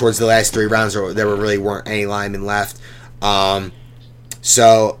go. Like towards the last 3 rounds, there weren't any linemen left.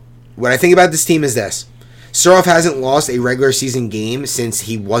 So what I think about this team is this: Surhoff hasn't lost a regular season game since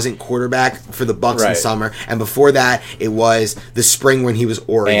he wasn't quarterback for the Bucs in summer, and before that, it was the spring when he was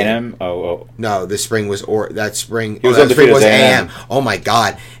Oregon. A&M? No, the spring was that spring. He was that spring was A&M. Oh my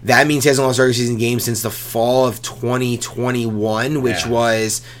God, that means he hasn't lost a regular season game since the fall of 2021, which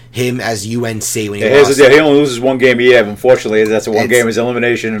was him as UNC when he lost. He only loses 1 game a year. Unfortunately, that's a 1 game is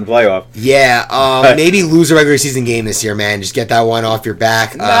elimination in the playoff. Yeah, maybe lose a regular season game this year, man. Just get that one off your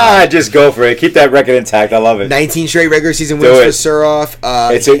back. Just go for it. Keep that record intact. I love it. 19 straight regular season wins for Surhoff.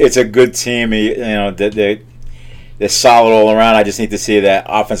 It's a good team. They're solid all around. I just need to see that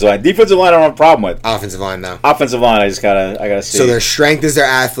offensive line. Defensive line, I don't have a problem with. Offensive line, though. Offensive line, I gotta see. So their strength is their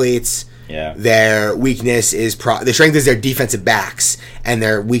athletes. Yeah. Their weakness is their strength is their defensive backs, and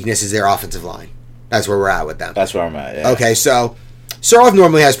their weakness is their offensive line. That's where we're at with them. That's where I'm at. Yeah. Okay, so Surhoff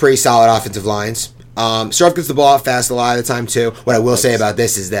normally has pretty solid offensive lines. Surhoff gets the ball out fast a lot of the time too. What I will say about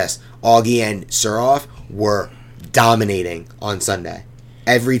this is this: Augie and Surhoff were dominating on Sunday.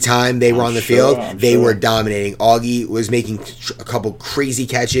 Every time they were on the field, they were dominating. Augie was making a couple crazy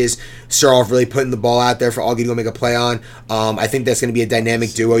catches. Surhoff really putting the ball out there for Augie to go make a play on. I think that's going to be a dynamic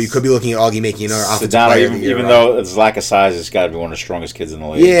duo. You could be looking at Augie making another offensive player. Even though his lack of size, he's got to be one of the strongest kids in the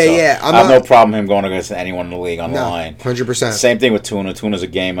league. Yeah. I have no problem him going against anyone in the league on the line. 100%. Same thing with Tuna. Tuna's a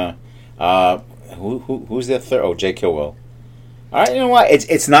gamer. Who's their third? Oh, J.K. Will. All right, you know what?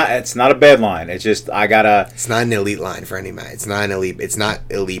 It's not a bad line. It's just It's not an elite line for any man. It's not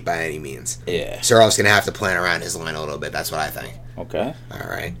elite by any means. Yeah. Surhoff's gonna have to plan around his line a little bit. That's what I think. Okay. All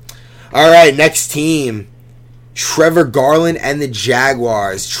right. Next team, Trevor Garland and the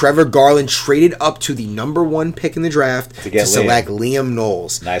Jaguars. Trevor Garland traded up to the number 1 pick in the draft to select Liam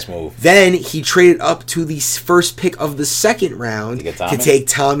Knowles. Nice move. Then he traded up to the first pick of the 2nd round to take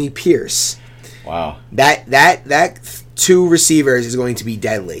Tommy Pierce. Wow. That 2 receivers is going to be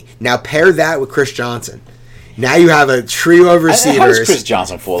deadly. Now pair that with Chris Johnson. Now you have a trio of How does receivers Chris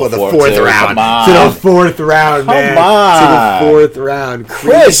Johnson fall for the fourth fourth too? round. Come on. To the fourth round, man. Come on. To the fourth round.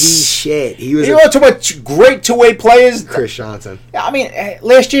 Crazy Chris. shit. He was You want to talk about great two-way players? Chris Johnson. I mean,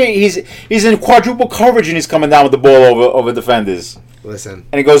 last year he's in quadruple coverage and he's coming down with the ball over defenders. Listen,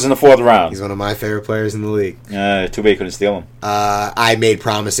 And he goes in the fourth round. he's one of my favorite players in the league. Too bad you couldn't steal him. I made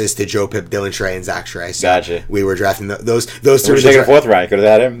promises to Joe Pip, Dylan Trey, and Zach Trey. So Gotcha. we were drafting those Who two. was taking the fourth round? You could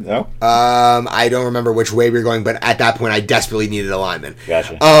have had him. No. I don't remember which way we were going, but at that point, I desperately needed a lineman.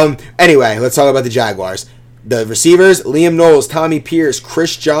 Gotcha. Anyway, let's talk about the Jaguars. The receivers: Liam Knowles, Tommy Pierce,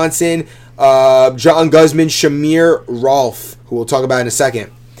 Chris Johnson, John Guzman, Shamir Rolfe, who we'll talk about in a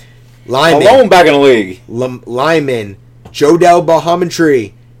second. Lineman, Alone back in the league. lineman, Jodell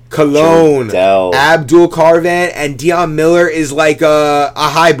Bahamantry, Cologne, Jodell. Abdul Carvan, and Deion Miller is like a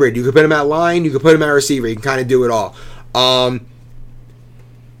hybrid. You could put him at line, you could put him at receiver. You can kind of do it all. What I'm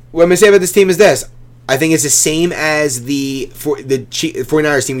going to say about this team is this. I think it's the same as the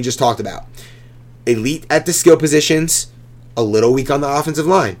 49ers team we just talked about. Elite at the skill positions, a little weak on the offensive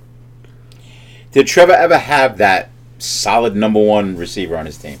line. Did Trevor ever have that solid number one receiver on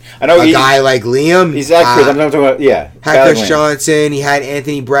his team? I know A guy like Liam. He's that Chris. I'm not talking about. Yeah. Had Chris Johnson. He had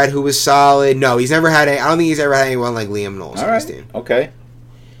Anthony Brett, who was solid. No, he's never had. I don't think he's ever had anyone like Liam Knowles on his team. Okay.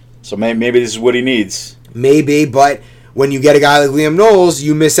 So maybe this is what he needs. Maybe, but when you get a guy like Liam Knowles,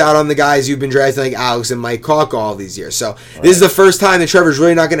 you miss out on the guys you've been drafting like Alex and Mike Kafka all these years. So this is the first time that Trevor's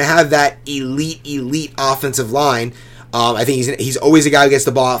really not going to have that elite offensive line. I think he's always a guy who gets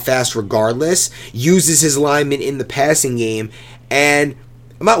the ball out fast regardless, uses his linemen in the passing game, and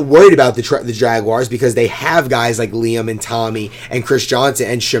I'm not worried about the Jaguars because they have guys like Liam and Tommy and Chris Johnson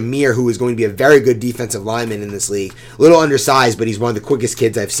and Shamir, who is going to be a very good defensive lineman in this league. A little undersized, but he's one of the quickest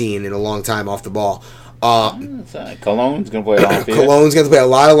kids I've seen in a long time off the ball. Cologne's going to play a lot. Cologne's going to play a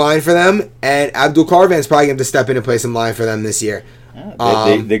lot of line for them, and Abdul Carvan's probably going to step in and play some line for them this year.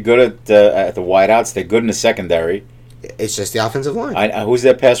 They're good at the wideouts. They're good in the secondary. It's just the offensive line. Who's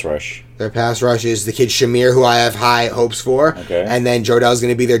their pass rush? Their pass rush is the kid Shamir, who I have high hopes for. Okay. And then Jodell's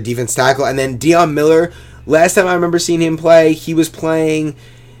going to be their defense tackle. And then Deion Miller, last time I remember seeing him play, he was playing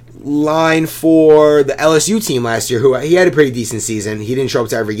line for the LSU team last year, who he had a pretty decent season. He didn't show up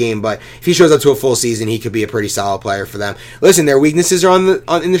to every game, but if he shows up to a full season, he could be a pretty solid player for them. Listen, their weaknesses are in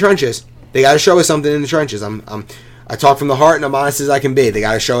the trenches. They got to show us something in the trenches. I talk from the heart, and I'm honest as I can be. They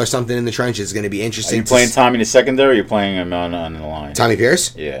got to show us something in the trenches. It's going to be interesting. Are you playing Tommy in the secondary, or are you playing him on the line? Tommy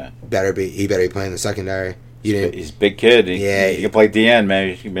Pierce? Yeah. He better be playing in the secondary. He's a big kid. He can play DN.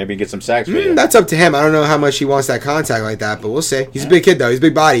 Maybe get some sacks for you. That's up to him. I don't know how much he wants that contact like that, but we'll see. He's a big kid though. He's a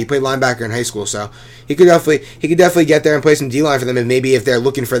big body. He played linebacker in high school, so he could definitely get there and play some D line for them. And maybe if they're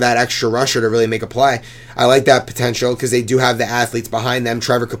looking for that extra rusher to really make a play, I like that potential because they do have the athletes behind them.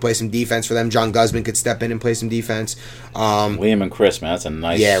 Trevor could play some defense for them. John Guzman could step in and play some defense. Liam and Chris, man, that's a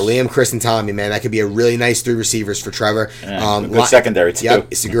nice. Yeah, Liam, Chris, and Tommy, man, that could be a really nice three receivers for Trevor. Yeah, good secondary too. Yep,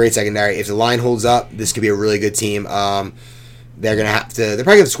 it's a great secondary. If the line holds up, this could be a really good team. They're probably gonna have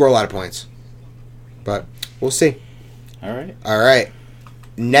to score a lot of points, but we'll see. All right.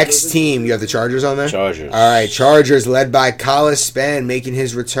 Next team, you have the Chargers on there? Chargers. All right, Chargers led by Collis Span making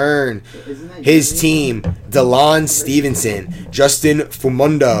his return. His team, DeLon Stevenson, Justin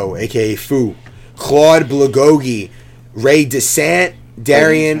Fumundo, a.k.a. Fu, Claude Blagogi, Ray DeSant,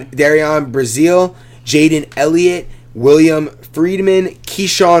 Darion Brazil, Jaden Elliott, William Friedman,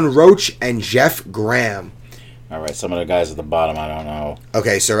 Keyshawn Roach, and Jeff Graham. All right, some of the guys at the bottom, I don't know.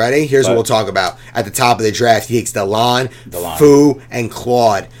 Okay, so ready? Here's what we'll talk about. At the top of the draft, he takes DeLon, Fu, and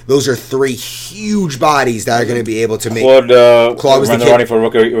Claude. Those are three huge bodies that are going to be able to make... Claude was the running for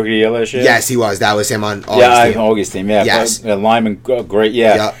rookie year last year? Yes, he was. That was him on August team. August team, yeah. Yes. Lineman, great,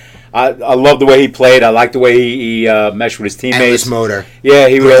 yeah. Yep. I love the way he played. I like the way he meshed with his teammates. Endless motor. Yeah,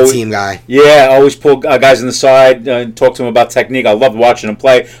 he was always team guy. Yeah, always pull guys on the side, talk to him about technique. I loved watching him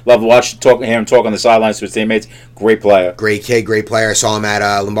play. Loved hearing him talk on the sidelines to his teammates. Great player. Great kid, great player. I saw him at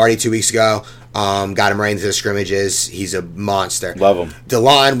Lombardi 2 weeks ago. Got him right into the scrimmages. He's a monster. Love him.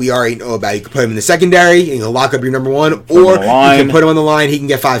 DeLon, we already know about. You can put him in the secondary. You can lock up your number one, or you can put him on the line. He can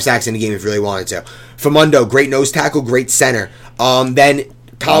get 5 sacks in the game if you really wanted to. Famundo, great nose tackle, great center. Then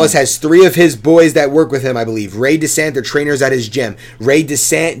Collis has 3 of his boys that work with him, I believe. Ray DeSant, they're trainers at his gym. Ray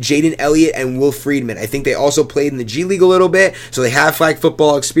DeSant, Jaden Elliott, and Will Friedman. I think they also played in the G League a little bit, so they have flag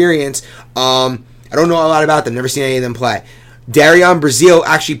football experience. I don't know a lot about them. Never seen any of them play. Darion Brazil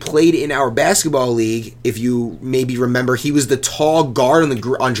actually played in our basketball league. If you maybe remember, he was the tall guard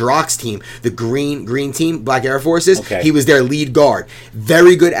on Jiroc's team, the green team, Black Air Forces. Okay. He was their lead guard.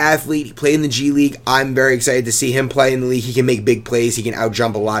 Very good athlete. He played in the G League. I'm very excited to see him play in the league. He can make big plays. He can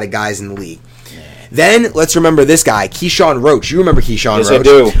outjump a lot of guys in the league. Then let's remember this guy, Keyshawn Roach. You remember Keyshawn Yes, Roach? I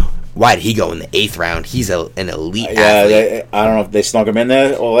do. Why did he go in the 8th round? He's an elite athlete. I don't know if they snuck him in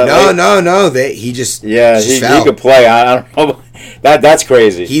there. No. He just he fell. could play. I don't know. That's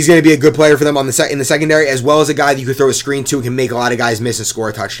crazy. He's going to be a good player for them in the secondary, as well as a guy that you could throw a screen to and can make a lot of guys miss and score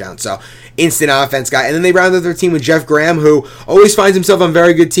a touchdown. So, instant offense guy. And then they rounded their team with Jeff Graham, who always finds himself on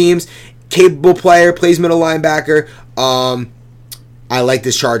very good teams. Capable player, plays middle linebacker. I like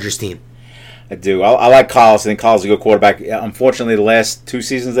this Chargers team. I do. I like Collis. I think Collis is a good quarterback. Unfortunately, the last 2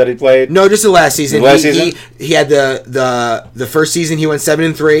 seasons that he played. No, just the last season. Season? He had the first season. He went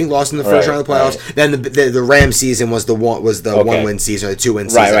 7-3, lost in the first round of the playoffs. Right. Then the Rams season was the 1-win season, or the 2-win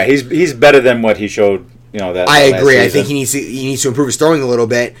season. Right. He's better than what he showed. I agree. I think he needs to improve his throwing a little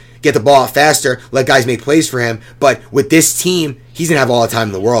bit, get the ball out faster, let guys make plays for him. But with this team, he's gonna have all the time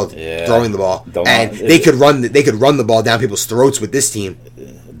in the world throwing the ball, and they could run the ball down people's throats with this team.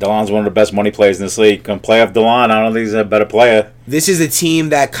 DeLon's one of the best money players in this league. Come play off DeLon. I don't think he's a better player. This is a team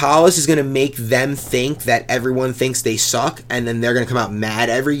that Collis is going to make them think that everyone thinks they suck, and then they're going to come out mad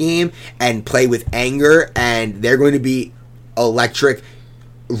every game and play with anger, and they're going to be electric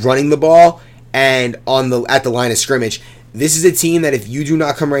running the ball and at the line of scrimmage. This is a team that if you do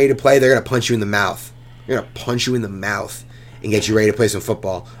not come ready to play, they're going to punch you in the mouth. They're going to punch you in the mouth and get you ready to play some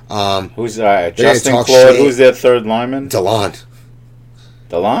football. Who's Justin Floyd? Who's their third lineman? DeLon.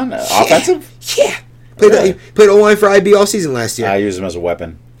 Offensive? Yeah. Played O-line for IB all season last year. I use him as a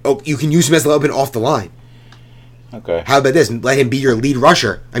weapon. Oh, you can use him as a weapon off the line. Okay. How about this? Let him be your lead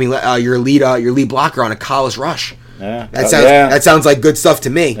rusher. I mean, your lead blocker on a college rush. Yeah. That sounds like good stuff to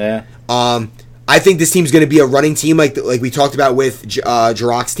me. Yeah. I think this team's going to be a running team like we talked about with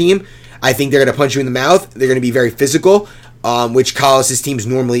Jiroc's team. I think they're going to punch you in the mouth. They're going to be very physical, which Collis' teams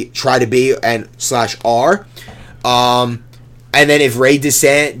normally try to be and /are. And then if Ray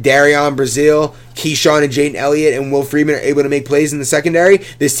Descent, Darion Brazil, Keyshawn and Jaden Elliott and Will Freeman are able to make plays in the secondary,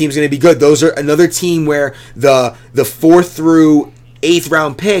 this team's going to be good. Those are another team where the 4th through 8th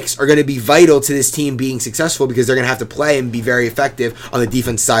round picks are going to be vital to this team being successful because they're going to have to play and be very effective on the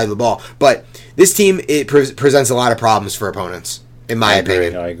defense side of the ball. But this team, it presents a lot of problems for opponents, in my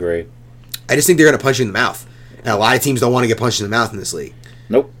opinion. I agree. I just think they're going to punch you in the mouth. And a lot of teams don't want to get punched in the mouth in this league.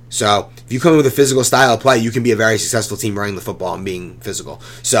 Nope. So, if you come in with a physical style of play, you can be a very successful team running the football and being physical.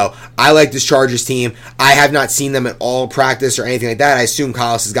 So, I like this Chargers team. I have not seen them at all practice or anything like that. I assume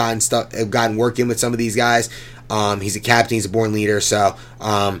Collis has gotten work in with some of these guys. He's a captain. He's a born leader. So,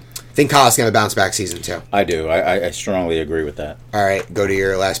 I think Collis is going to bounce back season 2. I do. I strongly agree with that. All right. Go to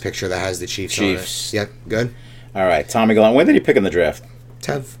your last picture that has the Chiefs on it. Yep. Good. All right. Tommy Glenn. When did he pick in the draft?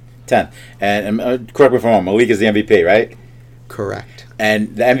 10th. 10th. And correct me if I'm wrong. Malik is the MVP, right? Correct.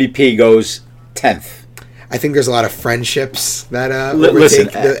 And the MVP goes 10th. I think there's a lot of friendships that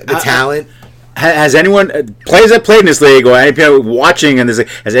overtake the talent. Has anyone players that played in this league or any people watching in this league,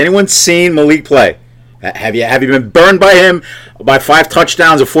 has anyone seen Malik play? Have you been burned by him by 5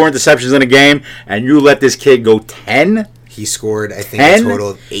 touchdowns or 4 interceptions in a game, and you let this kid go 10? He scored, I think, 10? A total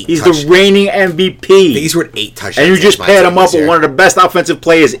of 8 He's the reigning MVP. I think he scored 8 touchdowns. And you just paired him up with one of the best offensive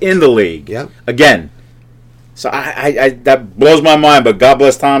players in the league. Yep. Again. So I that blows my mind, but God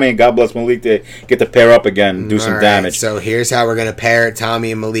bless Tommy and God bless Malik to get to pair up again and do some damage. So here's how we're going to pair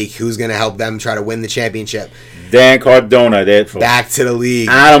Tommy and Malik. Who's going to help them try to win the championship? Dan Cardona. Back to the league.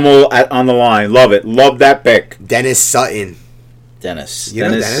 Animal on the line. Love it. Love that pick. Dennis Sutton. Dennis. You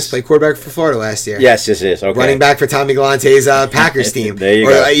know Dennis played quarterback for Florida last year. Yes. Okay. Running back for Tommy Galante's Packers team. There you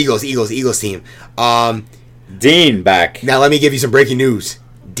go. Eagles team. Dean back. Now let me give you some breaking news.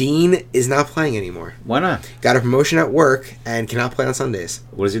 Dean is not playing anymore. Why not? Got a promotion at work and cannot play on Sundays.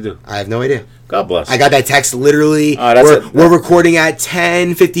 What does he do? I have no idea. God bless. I got that text literally. We're recording at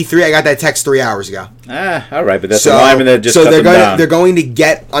 10:53. I got that text 3 hours ago. All right, but that's a lineman that just cut them down. They're going to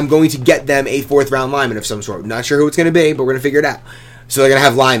get. I'm going to get them a 4th round lineman of some sort. Not sure who it's going to be, but we're going to figure it out. So they're going to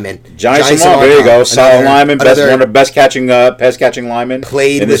have linemen. Johnny Simone, there you go. Solid lineman, one of the best pass catching linemen.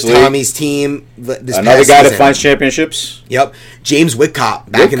 Played with Tommy's team this another guy that finds championships. Yep. James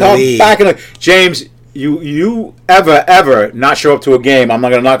Whitcop, back in the league. James, you ever not show up to a game, I'm not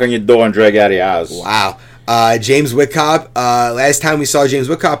going to knock on your door and drag you out of your house. Wow. James Whitcop, last time we saw James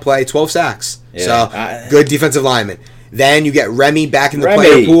Whitcop play, 12 sacks. Yeah. So, good defensive lineman. Then you get Remy back in the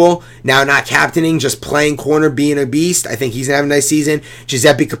player pool. Now not captaining, just playing corner, being a beast. I think he's going to have a nice season.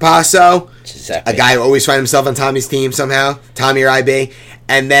 Giuseppe Capasso, a guy who always finds himself on Tommy's team somehow. Tommy or IB.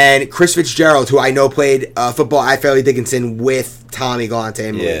 And then Chris Fitzgerald, who I know played football at Fairleigh Dickinson with Tommy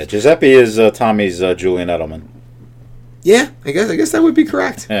Galante. Yeah, Giuseppe is Tommy's Julian Edelman. Yeah, I guess that would be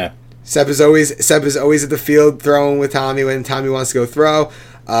correct. Yeah. Seb is always at the field throwing with Tommy when Tommy wants to go throw.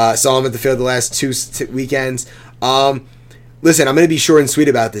 Saw him at the field the last two weekends. Listen, I'm going to be short and sweet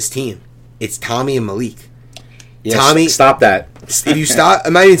about this team. It's Tommy and Malik. Yes, Tommy, stop that. If you stop,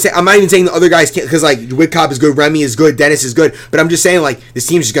 I'm not even saying the other guys can't, because like Whitcop is good, Remy is good, Dennis is good, but I'm just saying like this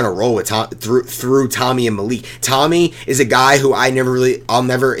team's just gonna roll with through Tommy and Malik. Tommy is a guy who I'll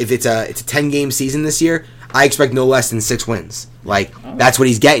never if it's a 10-game season this year, I expect no less than 6 wins. Like that's what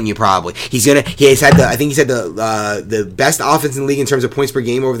he's getting you probably. I think he said the best offense in the league in terms of points per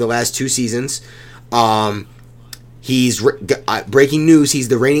game over the last 2 seasons. He's breaking news. He's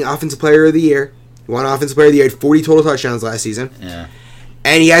the reigning offensive player of the year. One offensive player of the year, had 40 total touchdowns last season. Yeah.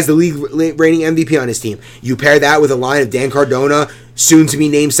 And he has the league reigning MVP on his team. You pair that with a line of Dan Cardona, soon to be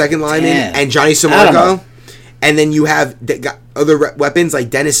named second lineman, and Johnny Samarco. And then you have other weapons like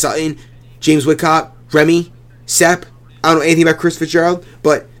Dennis Sutton, James Whitcop, Remy, Sepp. I don't know anything about Chris Fitzgerald,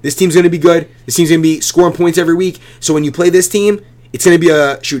 but this team's going to be good. This team's going to be scoring points every week. So when you play this team, it's going to be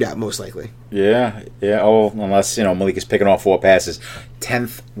a shootout, most likely. Yeah. Oh, unless Malik is picking off 4 passes.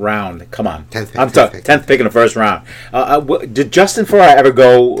 10th round. Come on. 10th pick in the first round. Did Justin Farrar ever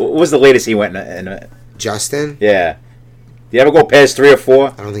go? What was the latest he went in? Justin? Yeah. Did you ever go past 3 or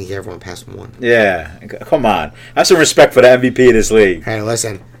 4? I don't think he ever went past 1. Yeah. Come on. Have some respect for the MVP of this league. Hey,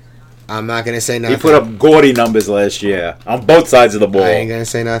 listen. I'm not going to say nothing. He put up gaudy numbers last year on both sides of the ball. I ain't going to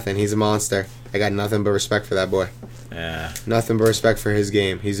say nothing. He's a monster. I got nothing but respect for that boy. Yeah. Nothing but respect for his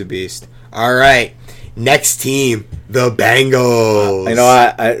game. He's a beast. All right. Next team, the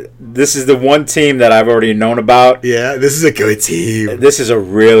Bengals. This is the one team that I've already known about. Yeah, this is a good team. This is a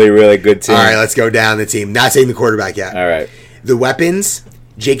really, really good team. All right, let's go down the team. Not saying the quarterback yet. All right. The weapons,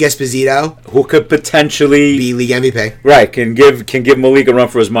 Jake Esposito, who could potentially be league MVP. Right, can give Malik a run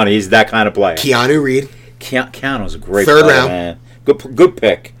for his money. He's that kind of player. Keanu Reed. Keanu's a great third player, round. Man. Good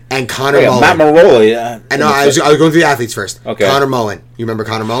pick. And Connor Mullen. Matt Marola, yeah. And I was going through the athletes first. Okay. Connor Mullen. You remember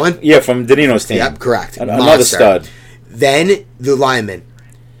Connor Mullen? Yeah, from Danino's team. Yep, correct. Another stud. Then the lineman,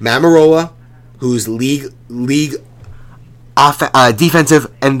 Matt Marola, who's league defensive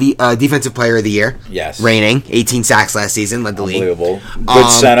player of the year. Yes. Reigning 18 sacks last season, led the league. Unbelievable. Good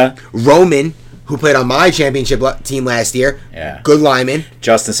center. Roman, who played on my championship team last year. Yeah. Good lineman.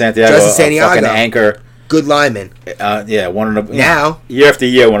 Justin Santiago. Fucking anchor. Good lineman. One of the now year after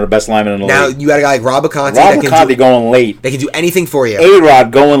year, one of the best linemen in the league. Now you got a guy like Rob Conte. Going late. They can do anything for you.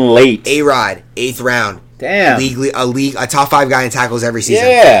 A-Rod going late. A-Rod, 8th round. Damn. A top 5 guy in tackles every season.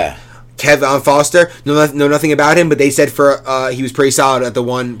 Yeah. Kevin Foster, know nothing about him, but they said he was pretty solid at the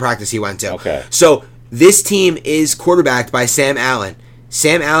one practice he went to. Okay. So this team is quarterbacked by Sam Allen.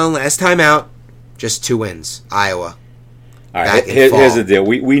 Sam Allen, last time out, just 2 wins. Iowa. All right, here's the deal.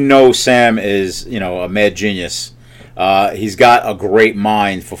 We know Sam is, a mad genius. He's got a great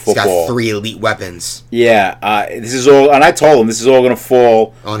mind for football. He's got 3 elite weapons. Yeah, this is all, and I told him this is all going to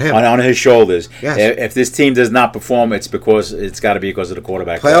fall on him, on his shoulders. Yes. If this team does not perform, it's got to be because of the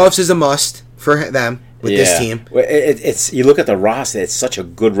quarterback. Playoffs is a must for them with this team. It's you look at the roster; it's such a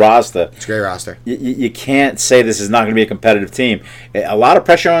good roster. It's a great roster. You can't say this is not going to be a competitive team. A lot of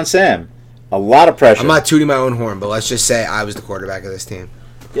pressure on Sam. A lot of pressure. I'm not tooting my own horn, but let's just say I was the quarterback of this team.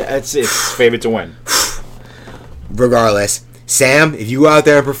 Yeah, it's favorite to win. Regardless, Sam, if you go out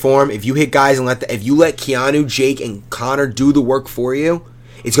there and perform, if you hit guys and if you let Keanu, Jake, and Connor do the work for you,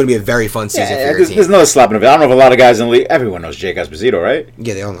 it's going to be a very fun season for your team. There's another slap in the face. I don't know if a lot of guys in the league. Everyone knows Jake Esposito, right?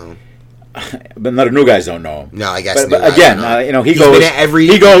 Yeah, they all know him. But none of the new guys don't know him. No, I guess. But again, he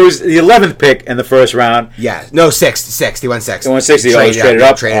goes the 11th pick in the first round. Yeah, no, sixth. He went sixth. He went sixth. He traded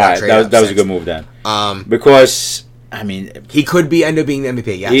up. That was a good move then. Because he could end up being the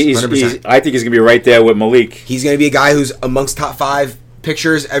MVP. Yes, 100%. I think he's gonna be right there with Malik. He's gonna be a guy who's amongst top 5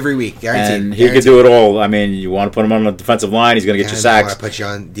 pictures every week. Guaranteed. And he could do it all. You want to put him on the defensive line, he's going to get you sacks. Want to put you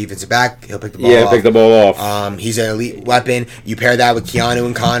on defensive back, he'll pick the ball off. Yeah, pick the ball off. He's an elite weapon. You pair that with Keanu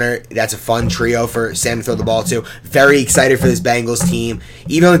and Connor. That's a fun trio for Sam to throw the ball to. Very excited for this Bengals team.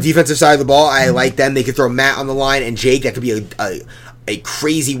 Even on the defensive side of the ball, I like them. They could throw Matt on the line and Jake. That could be a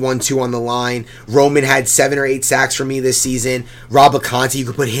crazy 1-2 on the line. Roman had 7 or 8 sacks for me this season. Rob Conte, you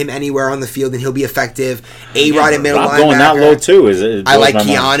could put him anywhere on the field and he'll be effective. A-Rod at middle linebacker. Going that low too. I like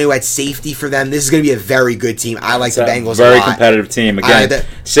Keanu at safety for them. This is going to be a very good team. I like the Bengals a lot. Very competitive team. Again,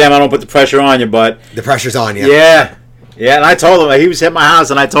 Sam, I don't put the pressure on you, but the pressure's on you. Yeah, and I told him he was at my house,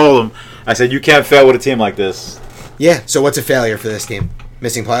 and I told him, I said, you can't fail with a team like this. Yeah. So what's a failure for this team?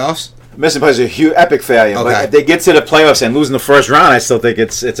 Missing playoffs? Missing playoffs is a huge, epic failure. Okay. But if they get to the playoffs and losing the first round, I still think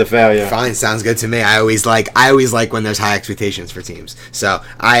it's a failure. Fine, sounds good to me. I always like when there's high expectations for teams. So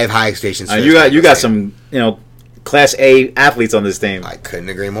I have high expectations. For you got some Class A athletes on this team. I couldn't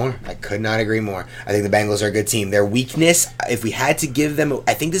agree more. I could not agree more. I think the Bengals are a good team. Their weakness, if we had to give them,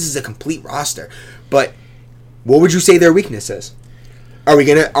 I think this is a complete roster. But what would you say their weakness is? Am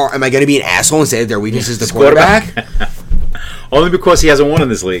I gonna be an asshole and say that their weakness is the quarterback? Only because he hasn't won in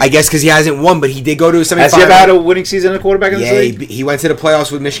this league. I guess because he hasn't won, but he did go to a semifinal. Has he ever had a winning season in a quarterback in this league? He went to the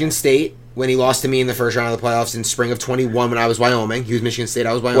playoffs with Michigan State when he lost to me in the first round of the playoffs in spring of 21 when I was Wyoming. He was Michigan State,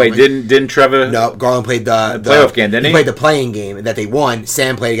 I was Wyoming. Wait, didn't Trevor... No, Garland played the playoff game, didn't he? He played the playing game that they won.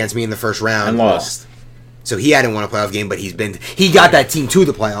 Sam played against me in the first round. And lost. So he hadn't won a playoff game, but he got that team to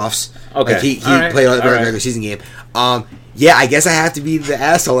the playoffs. Okay. Like he played a regular season game. Yeah, I guess I have to be the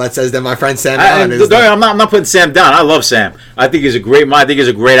asshole that says that my friend Sam Allen is... I'm not putting Sam down. I love Sam. I think he's a great mind. I think he's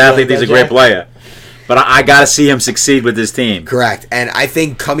a great athlete. He's a great player. But I got to see him succeed with this team. Correct. And I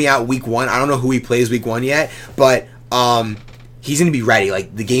think coming out week 1, I don't know who he plays week 1 yet, but he's going to be ready.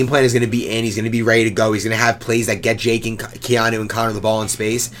 Like, the game plan is going to be in. He's going to be ready to go. He's going to have plays that get Jake and Keanu and Connor the ball in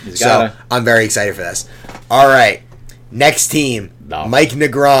space. So I'm very excited for this. All right. Next team. Mike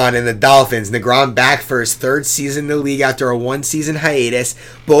Negron and the Dolphins. Negron back for his 3rd season in the league after a 1-season hiatus.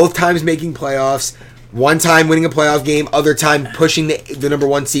 Both times making playoffs. One time winning a playoff game. Other time pushing the number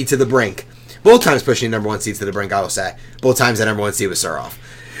 1 seed to the brink. Both times pushing the number 1 seed to the brink, I will say. Both times the number 1 seed was Suroff.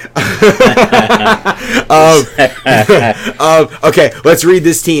 Okay, let's read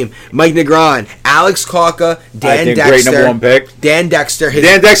this team. Mike Negron, Alex Kawka, Dan Dexter. Great number 1 pick. Dan Dexter.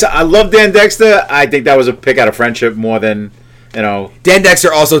 Dan Dexter. I love Dan Dexter. I think that was a pick out of friendship more than... Dan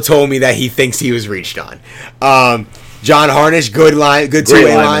Dexter also told me that he thinks he was reached on. John Harnish, good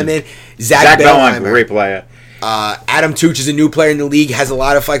 2-way lineman. Zach Bellheimer, great player. Adam Tooch is a new player in the league, has a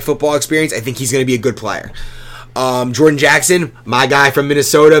lot of flag football experience. I think he's going to be a good player. Jordan Jackson, my guy from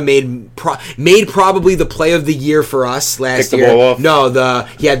Minnesota, made probably the play of the year for us last year. Picked the ball off? No,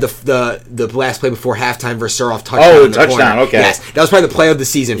 he had the last play before halftime versus Suroff touchdown. Oh, touchdown, okay. Yes, that was probably the play of the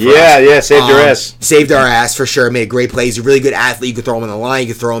season for us. Yeah, saved your ass. Saved our ass for sure. Made great plays. He's a really good athlete. You could throw him on the line.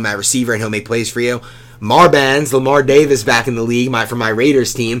 You could throw him at receiver, and he'll make plays for you. Lamar Davis back in the league from my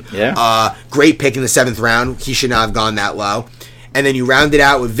Raiders team. Yeah. Great pick in the 7th round. He should not have gone that low. And then you round it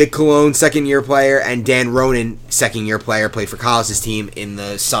out with Vic Cologne, 2nd-year player, and Dan Ronan, 2nd-year player, played for Collins's team in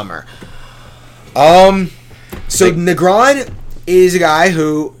the summer. So Negron is a guy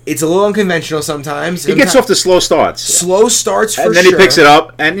who, it's a little unconventional sometimes. He gets off to slow starts. Slow starts for sure. And then he picks it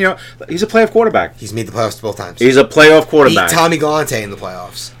up, and, he's a playoff quarterback. He's made the playoffs both times. He's a playoff quarterback. Beat Tommy Galante in the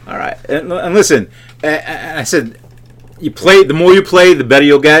playoffs. All right. And listen, I said, the more you play, the better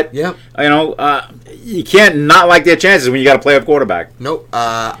you'll get. Yeah. You can't not like their chances when you got a playoff quarterback. Nope.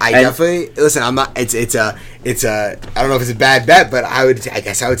 I definitely listen. I'm not. It's a. I don't know if it's a bad bet, but I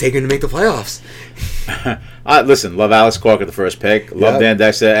guess I would take him to make the playoffs. Listen, love Alex Kawka, the first pick. Love Dan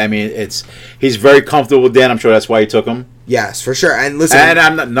Dexter. I mean, he's very comfortable with Dan. I'm sure that's why he took him. Yes, for sure. And listen, and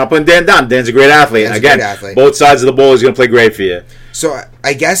I'm not putting Dan down. Dan's a great athlete. Dan's Again, a great athlete. Both sides of the ball is going to play great for you. So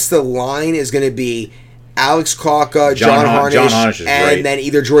I guess the line is going to be Alex Kawka, John Harnish, and great. Then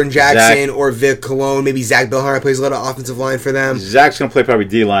either Jordan Jackson or Vic Cologne. Maybe Zach Bellheimer plays a lot of offensive line for them. Zach's going to play probably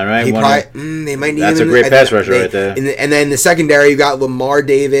D-line, right? They might need That's him. A great pass rusher right there. And then the secondary, you got Lamar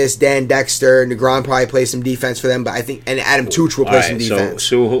Davis, Dan Dexter, Negron probably plays some defense for them, but I think, and Adam Tooch will play some defense.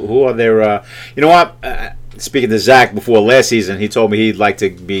 So who are their, you know what? Speaking to Zach before last season, he told me he'd like to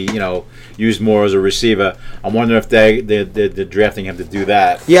be, used more as a receiver. I'm wondering if they're drafting him to do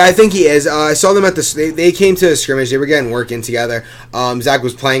that. Yeah, I think he is. I saw them at they came to a scrimmage. They were getting work in together. Zach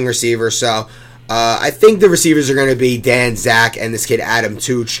was playing receiver, so I think the receivers are going to be Dan, Zach, and this kid Adam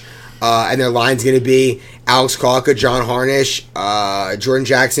Tooch. And their line's going to be Alex Kawka, John Harnish, Jordan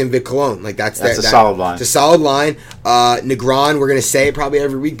Jackson, Vic Cologne. Like that's a solid line. It's a solid line. Negron, we're going to say it probably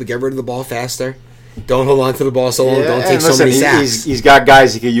every week, but get rid of the ball faster. Don't hold on to the ball so long. Don't take so many sacks. He's got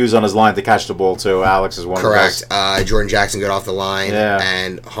guys he can use on his line to catch the ball too. Alex is one Correct. of those. Jordan Jackson good off the line,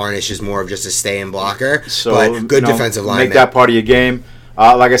 and Harnish is more of just a stay-in blocker. So, but good defensive line. Make that part of your game.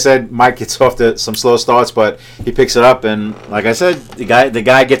 Like I said, Mike gets off to some slow starts, but he picks it up, and like I said, the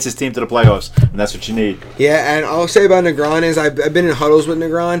guy gets his team to the playoffs, and that's what you need. Yeah, and I'll say about Negron is I've been in huddles with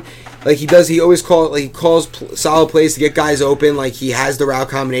Negron. Like he always calls solid plays to get guys open. Like he has the route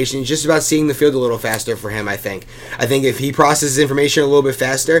combination. It's just about seeing the field a little faster for him. I think if he processes information a little bit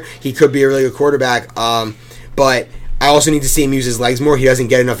faster, he could be a really good quarterback. But I also need to see him use his legs more. He doesn't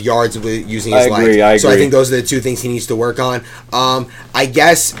get enough yards with using his legs. I agree. So I think those are the two things he needs to work on. I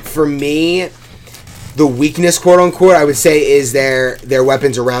guess for me, The weakness, quote unquote, I would say is their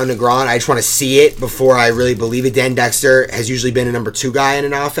weapons around Negron. I just want to see it before I really believe it. Dan Dexter has usually been a number 2 guy in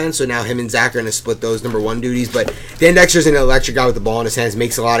an offense, so now him and Zach are going to split those number 1 duties. But Dan Dexter's an electric guy with the ball in his hands,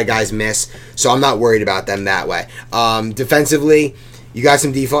 makes a lot of guys miss, so I'm not worried about them that way. Defensively, you got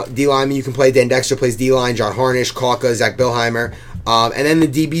some D linemen you can play. Dan Dexter plays D line. John Harnish, Kalka, Zach Bilheimer. And then the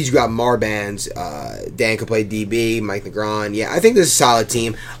DBs, you got Marbands. Dan could play DB. Mike Negron. Yeah, I think this is a solid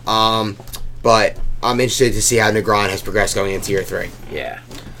team. But I'm interested to see how Negron has progressed going into year 3. Yeah.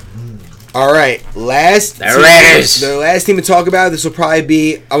 All right, the last team to talk about. This will probably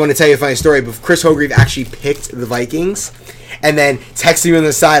be. I want to tell you a funny story. But Chris Hogreave actually picked the Vikings, and then texted me on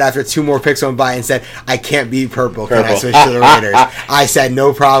the side after 2 more picks went by and said, "I can't be purple. Can I switch to the Raiders?" I said,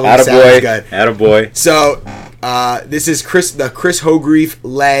 "No problem. Sounds good." Attaboy. So this is the Chris Hogreave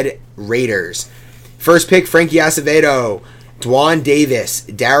led Raiders. First pick: Frankie Acevedo, Dwan Davis,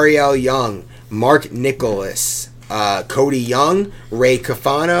 Dariel Young, Mark Nicholas, Cody Young, Ray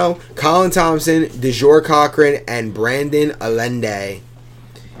Cafano, Colin Thompson, DeJour Cochran, and Brandon Allende.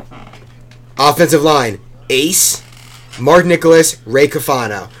 Offensive line: Ace, Mark Nicholas, Ray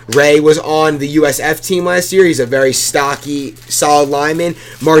Cafano. Ray was on the USF team last year. He's a very stocky, solid lineman.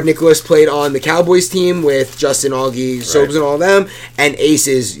 Mark Nicholas played on the Cowboys team with Justin Augie, Sobes, and all them. And Ace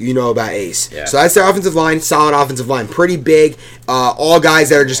is, you know about Ace. Yeah. So that's their offensive line, solid offensive line. Pretty big. All guys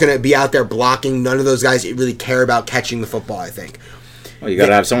that are just going to be out there blocking. None of those guys really care about catching the football, I think. Well, you got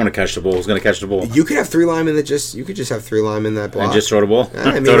to have someone to catch the ball. Who's going to catch the ball? You could have 3 linemen you could just have 3 linemen that block. And just throw the ball?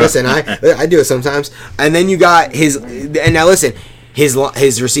 I mean, listen, I do it sometimes. And then you got and now listen,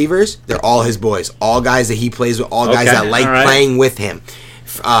 his receivers, they're all his boys. All guys that he plays with, all guys that like playing with him.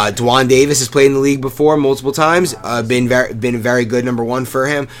 Dwan Davis has played in the league before multiple times. Been a very good number 1 for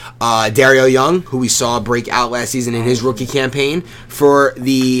him. Dario Young, who we saw break out last season in his rookie campaign for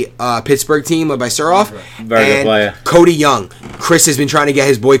the Pittsburgh team led by Suroff. Very good player. Cody Young. Chris has been trying to get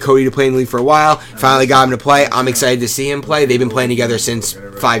his boy Cody to play in the league for a while. Finally got him to play. I'm excited to see him play. They've been playing together since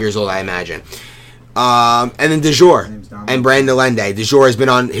 5 years old, I imagine. And then DeJour and Brandon Allende. DeJour has been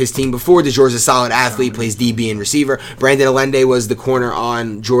on his team before. DeJour is a solid athlete, plays DB and receiver. Brandon Allende was the corner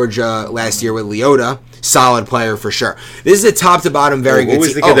on Georgia last year with Leota. Solid player for sure. This is a top to bottom very good team. Who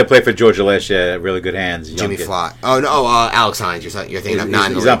was the kid that played for Georgia last year? Really good hands. Jimmy Flott. Oh, no, Alex Hines. You're thinking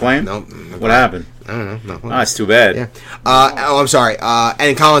of He's not playing? No. What happened? I don't know. Oh, it's too bad. Yeah. I'm sorry.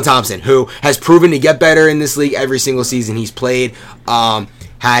 And Colin Thompson, who has proven to get better in this league every single season he's played.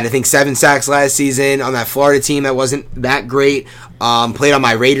 Had, I think, 7 sacks last season on that Florida team that wasn't that great. Played on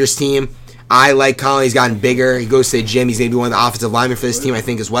my Raiders team. I like Colin. He's gotten bigger. He goes to the gym. He's going to be one of the offensive linemen for this team, I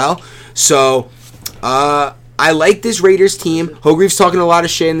think, as well. So, I like this Raiders team. Hogreave's talking a lot of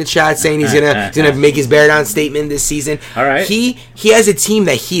shit in the chat, saying he's gonna make his bear down statement this season. All right. He has a team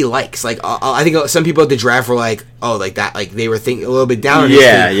that he likes. Like I think some people at the draft were like, oh, like that, like they were thinking a little bit down on his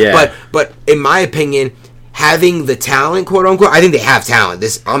team. Yeah. But in my opinion, having the talent, quote unquote, I think they have talent.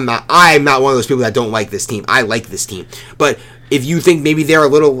 I'm not one of those people that don't like this team. I like this team, but if you think maybe they're a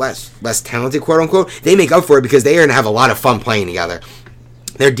little less talented, quote unquote, they make up for it because they are gonna have a lot of fun playing together.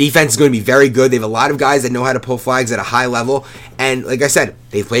 Their defense is going to be very good. They have a lot of guys that know how to pull flags at a high level. And like I said,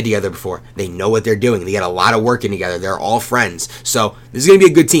 they've played together before. They know what they're doing. They got a lot of working together. They're all friends. So this is going to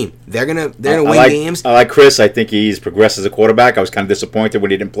be a good team. They're gonna win games. I like Chris. I think he's progressed as a quarterback. I was kind of disappointed when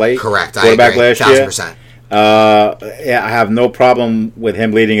he didn't play. Correct. Quarterback I agree. last year. 1,000%. I have no problem with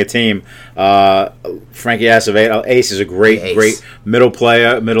him leading a team. Frankie Acevedo, Ace is a great middle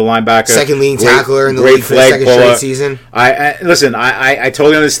linebacker, second leading tackler in the league for the second straight season. Listen. I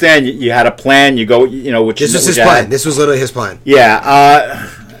totally understand. You had a plan. You go. This was his plan. This was literally his plan. Yeah.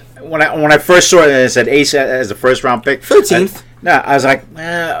 When I first saw it, and it said Ace as the first round pick, 13th. I was like,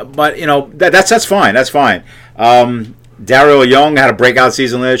 but that's fine. That's fine. Daryl Young had a breakout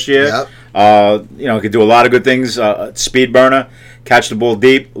season last year. Yep. Could do a lot of good things. Speed burner, catch the ball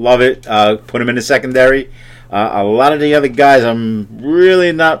deep, love it. Put him in the secondary. A lot of the other guys I'm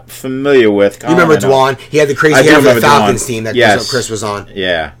really not familiar with. You remember Dwan? He had the crazy hair for the Falcons team that Chris was on.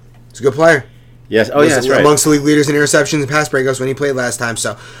 Yeah. He's a good player. Yes. Oh, yeah, that's right. Amongst the league leaders in interceptions and pass breakups when he played last time.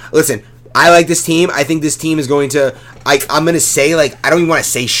 So, listen, I like this team. I think this team is going to, I'm going to say, I don't even want to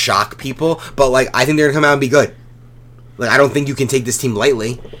say shock people, but, I think they're going to come out and be good. I don't think you can take this team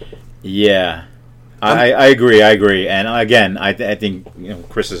lightly. Yeah. I agree. And again, I think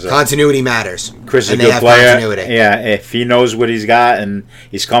Chris is continuity matters. Chris is a good player. Continuity. Yeah, if he knows what he's got and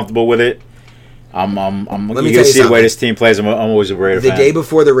he's comfortable with it, I'm Let me you can see the way this team plays. I'm always a Raider fan. The day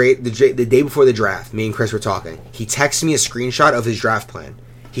before the day before the draft, me and Chris were talking. He texted me a screenshot of his draft plan.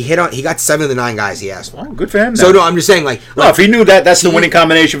 He got 7 of the 9 guys he asked for. Oh, good for him. So no, I'm just saying if he knew that's the winning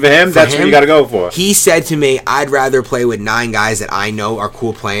combination for him, that's what you got to go for. He said to me, "I'd rather play with 9 guys that I know are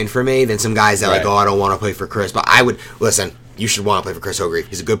cool playing for me than some guys that I don't want to play for Chris." But I would listen. You should want to play for Chris Hogrieve.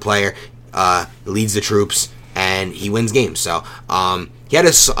 He's a good player. Leads the troops. And he wins games. So he had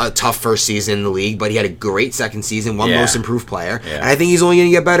a tough first season in the league, but he had a great second season. Most improved player, and I think he's only going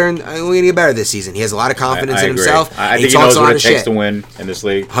to get better. This season, he has a lot of confidence in himself. I think he knows what it takes to win in this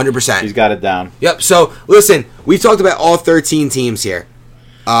league. 100%. He's got it down. Yep. So listen, we've talked about all 13 teams here.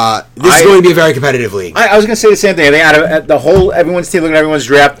 This is going to be a very competitive league. I was going to say the same thing. I think out of everyone's team, looking at everyone's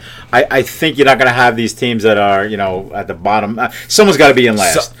draft, I think you're not going to have these teams that are, at the bottom. Someone's got to be in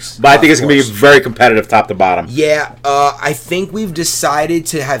last. But I think it's going to be very competitive top to bottom. Yeah, I think we've decided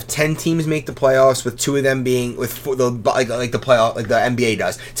to have 10 teams make the playoffs, with 2 of them being like the playoff, like the NBA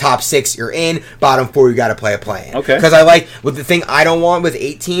does. Top 6, you're in. Bottom 4, you got to play a play-in. Okay. Because I like with the thing I don't want with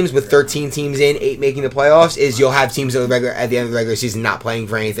 8 teams, with 13 teams in, 8 making the playoffs, is you'll have teams at the end of the regular season not playing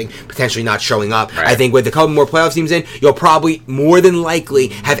for anything, potentially not showing up. Right. I think with a couple more playoff teams in, you'll probably more than likely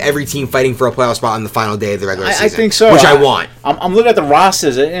have every team fighting for a playoff spot on the final day of the regular season. I think so. Which I want. I'm looking at the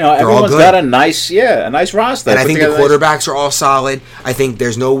rosters. Everyone's got a nice roster. And I think the quarterbacks are all solid. I think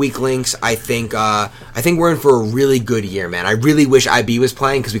there's no weak links. I think we're in for a really good year, man. I really wish IB was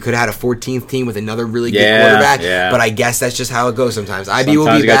playing because we could have had a 14th team with another really good quarterback. Yeah. But I guess that's just how it goes sometimes. IB will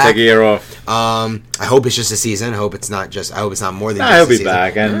be you back. Gotta take a year off. I hope it's just a season. I hope it's not more than just he'll a be season.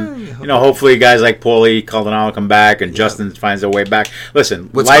 back. And hopefully guys like Paulie Caldonado come back and Justin finds their way back. Listen,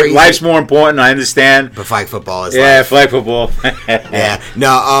 life's more important. I understand. But flag football is flag football. Yeah.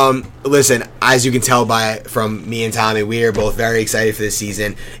 No, listen, as you can tell from me and Tommy, we are both very excited for this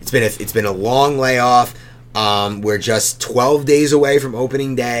season. It's been a long layoff. We're just 12 days away from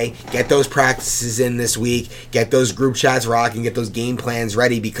opening day. Get those practices in this week. Get those group chats rocking. Get those game plans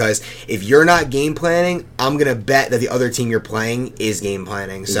ready, because if you're not game planning, I'm going to bet that the other team you're playing is game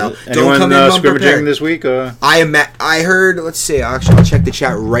planning. So don't come in scrimmaging this week? I heard, let's see, actually I'll check the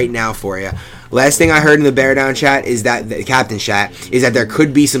chat right now for you. Last thing I heard in the Bear Down chat is that the captain chat is that there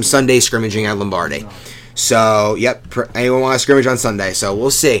could be some Sunday scrimmaging at Lombardi. So, anyone want to scrimmage on Sunday? So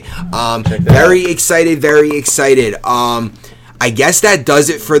we'll see. Very excited. I guess that does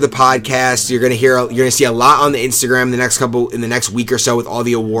it for the podcast. You're gonna see a lot on the Instagram in the next week or so with all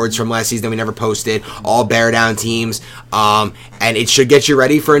the awards from last season that we never posted, all Bear Down teams, and it should get you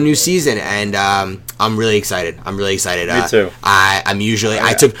ready for a new season. And I'm really excited. Me too.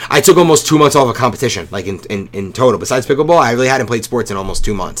 I took almost 2 months off of competition, like in total. Besides pickleball, I really hadn't played sports in almost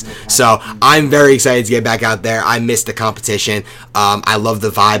 2 months. So I'm very excited to get back out there. I missed the competition. I love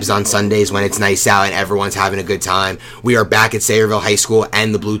the vibes on Sundays when it's nice out and everyone's having a good time. We are back at Sayreville High School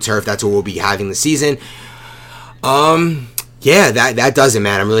and the Blue Turf. That's where we'll be having the season. That does it,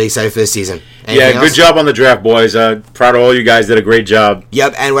 man. I'm really excited for this season. Anything else? Good job on the draft, boys. Proud of all you guys. Did a great job.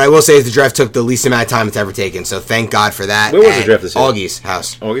 Yep, and what I will say is the draft took the least amount of time it's ever taken, so thank God for that. Where was the draft this year? Augie's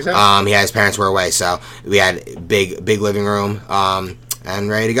house. Augie's house? Yeah, his parents were away, so we had big living room, and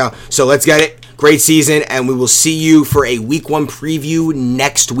ready to go. So let's get it. Great season, and we will see you for a Week 1 preview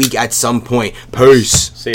next week at some point. Peace. See ya.